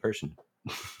you're a good person.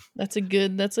 that's a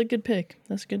good pick.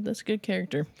 That's good. That's a good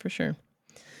character for sure.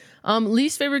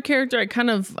 Least favorite character,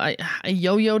 I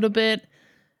yo-yoed a bit.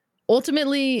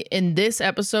 Ultimately, in this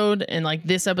episode and like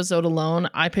this episode alone,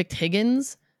 I picked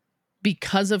Higgins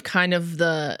because of kind of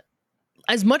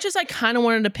as much as I kind of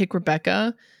wanted to pick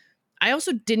Rebecca, I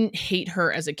also didn't hate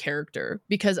her as a character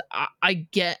because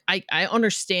I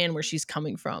understand where she's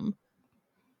coming from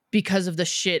because of the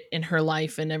shit in her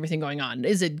life and everything going on.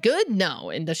 Is it good? No.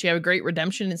 And does she have a great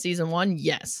redemption in season 1?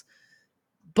 Yes.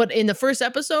 But in the first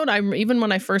episode, even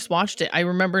when I first watched it, I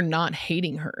remember not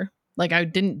hating her. Like, I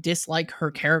didn't dislike her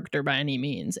character by any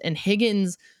means. And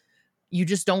Higgins, you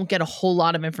just don't get a whole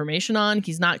lot of information on.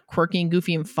 He's not quirky and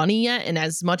goofy and funny yet. And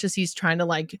as much as he's trying to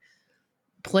like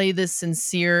play this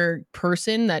sincere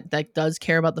person that does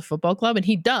care about the football club, and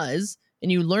he does, and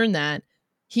you learn that,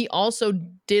 he also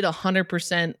did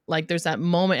 100%. Like, there's that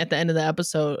moment at the end of the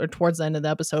episode, or towards the end of the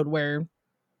episode, where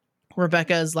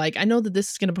Rebecca is like, I know that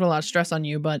this is going to put a lot of stress on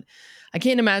you, but I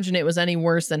can't imagine it was any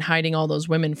worse than hiding all those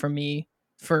women from me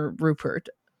for Rupert.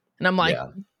 And I'm like,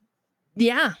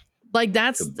 yeah, like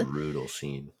that's a brutal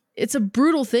scene. It's a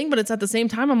brutal thing, but it's at the same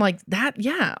time, I'm like,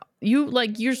 yeah,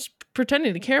 you're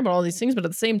pretending to care about all these things, but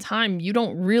at the same time, you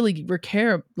don't really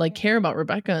care about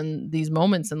Rebecca in these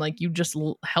moments. And like, you just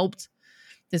helped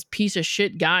this piece of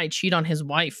shit guy cheat on his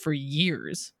wife for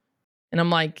years. And I'm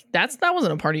like, that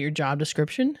wasn't a part of your job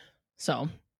description. So,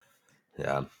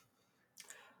 yeah.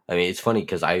 I mean, it's funny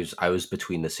because I was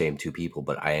between the same two people,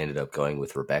 but I ended up going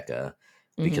with Rebecca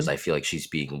because I feel like she's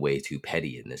being way too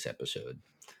petty in this episode.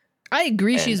 I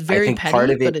agree, and she's very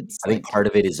petty, but I think part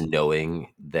of it is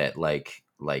knowing that like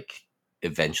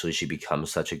eventually she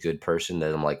becomes such a good person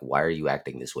that I'm like, why are you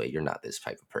acting this way? You're not this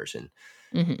type of person,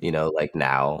 you know, like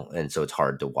now. And so it's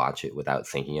hard to watch it without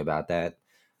thinking about that.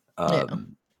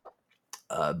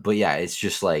 But yeah, it's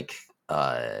just like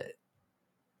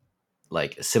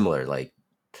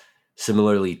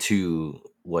similarly to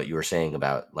what you were saying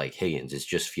about like Higgins, it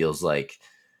just feels like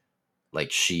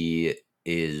she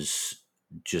is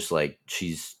just like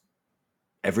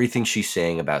everything she's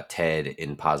saying about Ted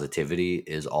in positivity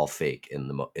is all fake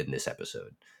in this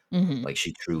episode. Like,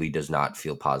 she truly does not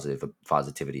feel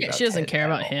positivity. Yeah, about she doesn't Ted care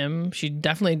about all. him. She's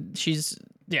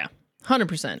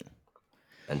 100%.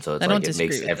 And so it's like it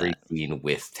makes every scene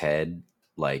with Ted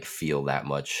like feel that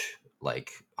much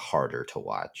like harder to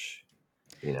watch.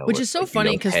 You know, which is so like,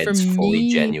 funny because Ted's for me, fully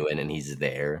genuine and he's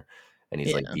there and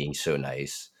he's like being so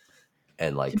nice,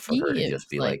 and like for her to just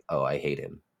be like, oh, I hate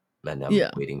him, and I'm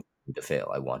waiting for him to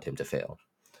fail. I want him to fail.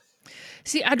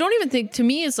 See, I don't even think, to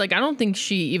me, it's like, I don't think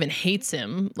she even hates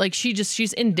him. Like,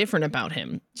 she's indifferent about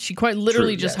him. She quite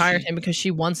literally just hired him because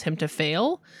she wants him to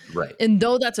fail. Right. And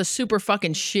though that's a super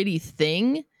fucking shitty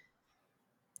thing,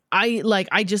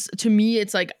 to me,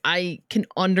 it's like, I can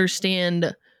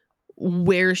understand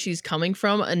where she's coming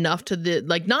from enough to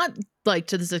not like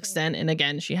to this extent. And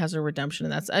again, she has a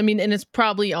redemption, and and it's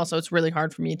probably also, it's really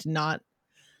hard for me to not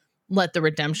let the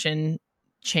redemption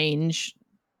change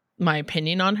my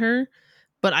opinion on her.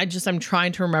 But I'm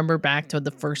trying to remember back to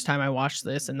the first time I watched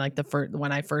this, and like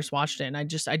when I first watched it, and I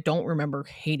don't remember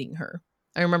hating her.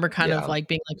 I remember kind of like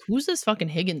being like, who's this fucking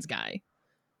Higgins guy?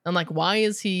 I'm like, why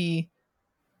did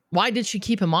she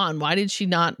keep him on? Why did she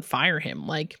not fire him?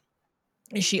 Like,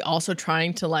 is she also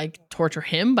trying to like torture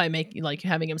him by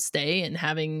having him stay and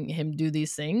having him do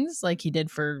these things like he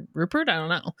did for Rupert? I don't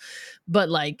know. But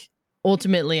like,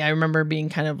 ultimately, I remember being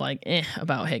kind of like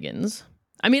about Higgins.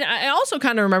 I mean, I also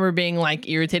kind of remember being like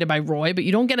irritated by Roy, but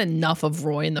you don't get enough of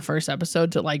Roy in the first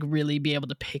episode to like really be able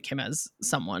to pick him as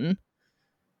someone.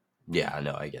 Yeah,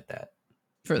 no, I get that.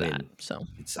 So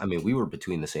we were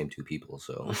between the same two people,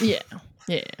 so yeah.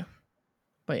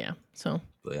 But yeah,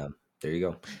 there you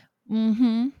go.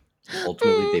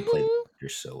 Ultimately, they played the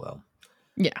characters so well.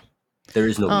 Yeah. There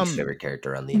is no least favorite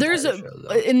character on the entire show,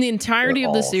 though. In the entirety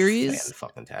of the series,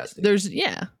 fan-fucking-tastic.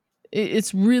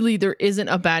 It's really, there isn't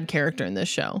a bad character in this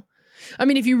show. I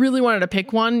mean, if you really wanted to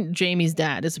pick one, Jamie's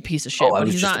dad is a piece of shit, but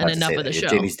he's not in enough of the show.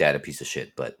 Jamie's dad a piece of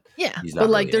shit, but he's not, but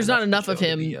like, there's not enough of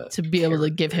him to be able to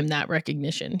give him that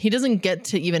recognition. He doesn't get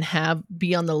to even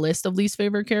be on the list of least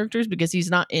favorite characters because he's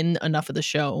not in enough of the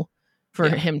show for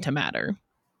him to matter.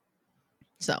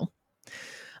 So,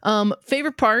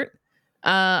 favorite part.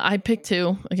 I picked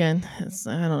 2 again. I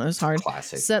don't know. It was hard.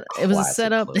 Classic. It was a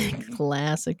setup.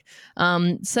 Classic.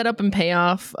 Setup and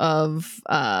payoff of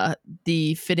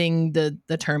the fitting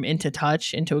the term into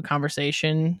touch into a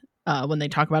conversation when they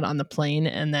talk about it on the plane,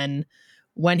 and then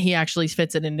when he actually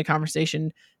fits it into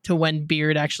conversation to when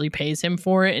Beard actually pays him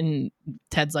for it, and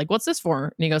Ted's like, "What's this for?"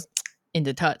 And he goes,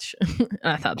 "Into touch."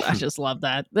 And I just love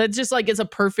that. That's just like, it's a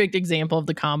perfect example of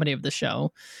the comedy of the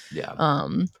show. Yeah.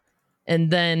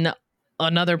 And then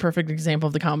another perfect example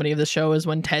of the comedy of the show is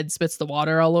when Ted spits the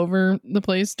water all over the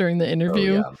place during the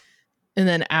interview. Oh, yeah. And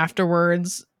then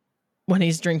afterwards, when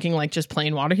he's drinking like just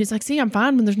plain water, he's like, "See, I'm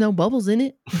fine when there's no bubbles in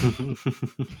it."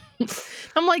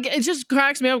 I'm like, it just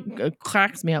cracks me up.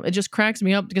 It just cracks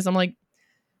me up because I'm like,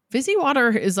 fizzy water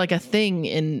is like a thing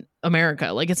in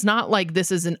America. Like, it's not like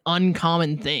this is an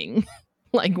uncommon thing.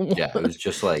 Like, yeah, it was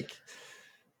just like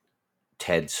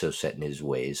Ted's so set in his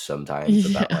ways sometimes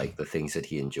about like the things that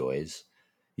he enjoys.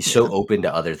 He's so open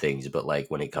to other things, but like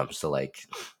when it comes to like,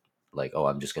 oh,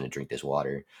 I'm just gonna drink this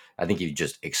water. I think you're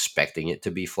just expecting it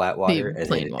to be flat water, and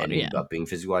then it ended up being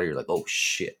fizzy water. You're like, oh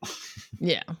shit.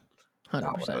 Yeah, 100%.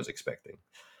 Not what I was expecting.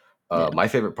 My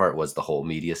favorite part was the whole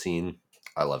media scene.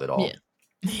 I love it all.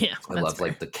 Yeah, I love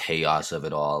like the chaos of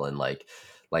it all, and like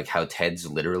how Ted's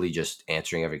literally just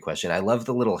answering every question. I love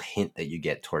the little hint that you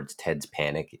get towards Ted's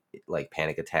panic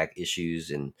attack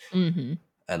issues, and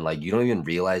and like you don't even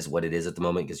realize what it is at the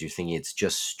moment because you're thinking it's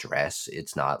just stress.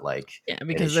 It's not like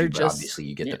because they're just, obviously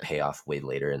you get the payoff way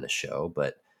later in the show,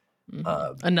 but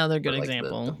another good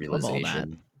example the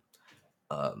realization.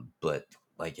 Of all that. But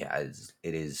like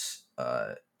it is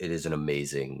an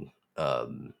amazing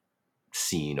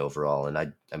scene overall, and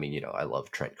I mean, I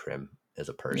love Trent Crimm as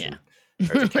a person.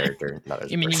 Or as a character, not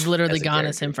as a person, you've literally gone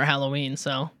as him for Halloween,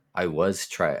 so I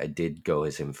did go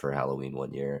as him for Halloween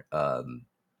one year.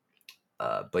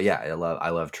 But yeah, I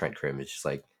love Trent Crimm. It's just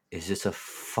like, is this a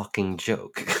fucking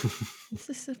joke? Is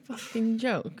this a fucking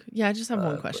joke? Yeah, I just have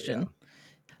one question.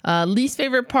 Least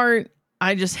favorite part.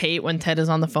 I just hate when Ted is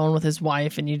on the phone with his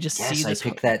wife and you just see this. I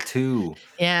picked that too.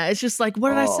 Yeah, it's just like, what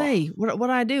did I say? What did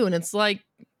I do? And it's like,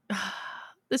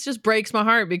 this just breaks my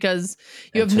heart because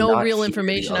you have no real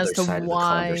information as to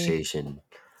why. Conversation.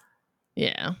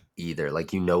 Yeah. Either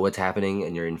like, what's happening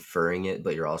and you're inferring it,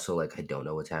 but you're also like, I don't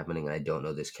know what's happening and I don't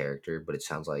know this character, but it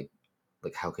sounds like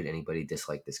how could anybody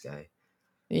dislike this guy?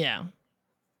 Yeah.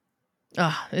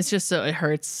 It's just so, it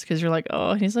hurts because you're like,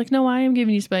 oh, he's like, no, I am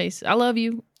giving you space. I love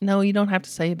you. No, you don't have to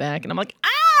say it back. And I'm like,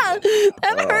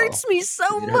 that hurts me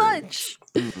so much.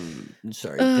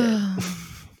 Sorry, Ted.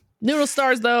 Noodle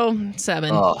Stars though,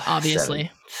 7, obviously.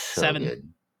 7.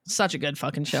 Good. Such a good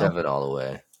fucking show. 7 all the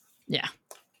way. Yeah.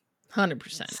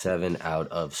 100%. 7 out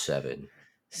of 7.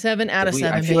 7 out of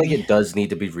 7. I feel like it does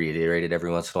need to be reiterated every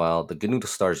once in a while. The Good Noodle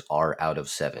Stars are out of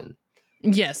 7.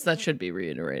 Yes, that should be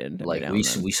reiterated. Like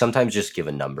we sometimes just give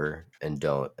a number and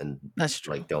that's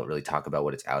true. Like don't really talk about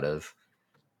what it's out of.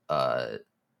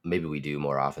 Maybe we do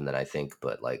more often than I think,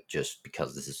 but like just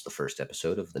because this is the first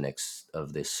episode of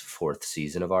this 4th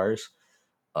season of ours,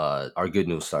 our Good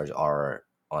Noodle Stars are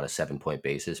on a 7-point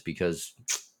basis because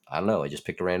I don't know, I just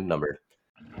picked a random number.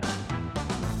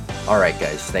 All right,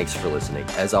 guys, thanks for listening.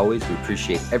 As always, we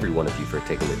appreciate every one of you for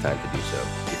taking the time to do so.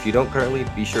 If you don't currently,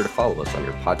 be sure to follow us on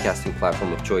your podcasting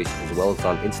platform of choice, as well as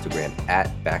on Instagram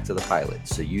 @BackToThePilot,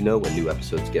 so you know when new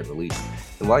episodes get released.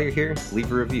 And while you're here,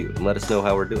 leave a review and let us know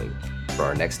how we're doing. For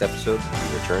our next episode,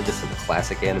 we return to some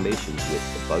classic animations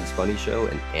with The Bugs Bunny Show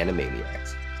and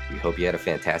Animaniacs. We hope you had a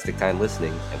fantastic time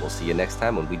listening, and we'll see you next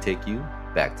time when we take you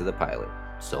back to the pilot.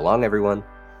 So long, everyone.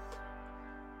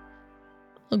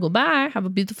 Well, goodbye. Have a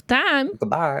beautiful time.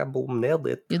 Goodbye. Boom, nailed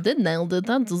it. You did nailed it.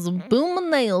 That was a boom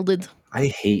and nailed it. I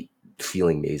hate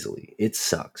feeling nasally. It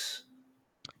sucks.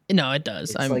 No, it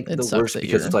does. It's like the worst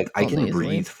because it's like I can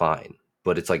breathe fine,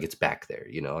 but it's like it's back there.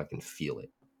 I can feel it.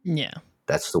 Yeah.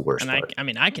 That's the worst part.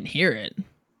 I can hear it.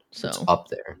 So it's up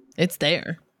there. It's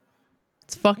there.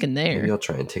 It's fucking there. Maybe I'll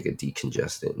try and take a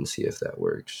decongestant and see if that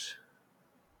works.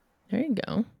 There you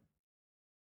go.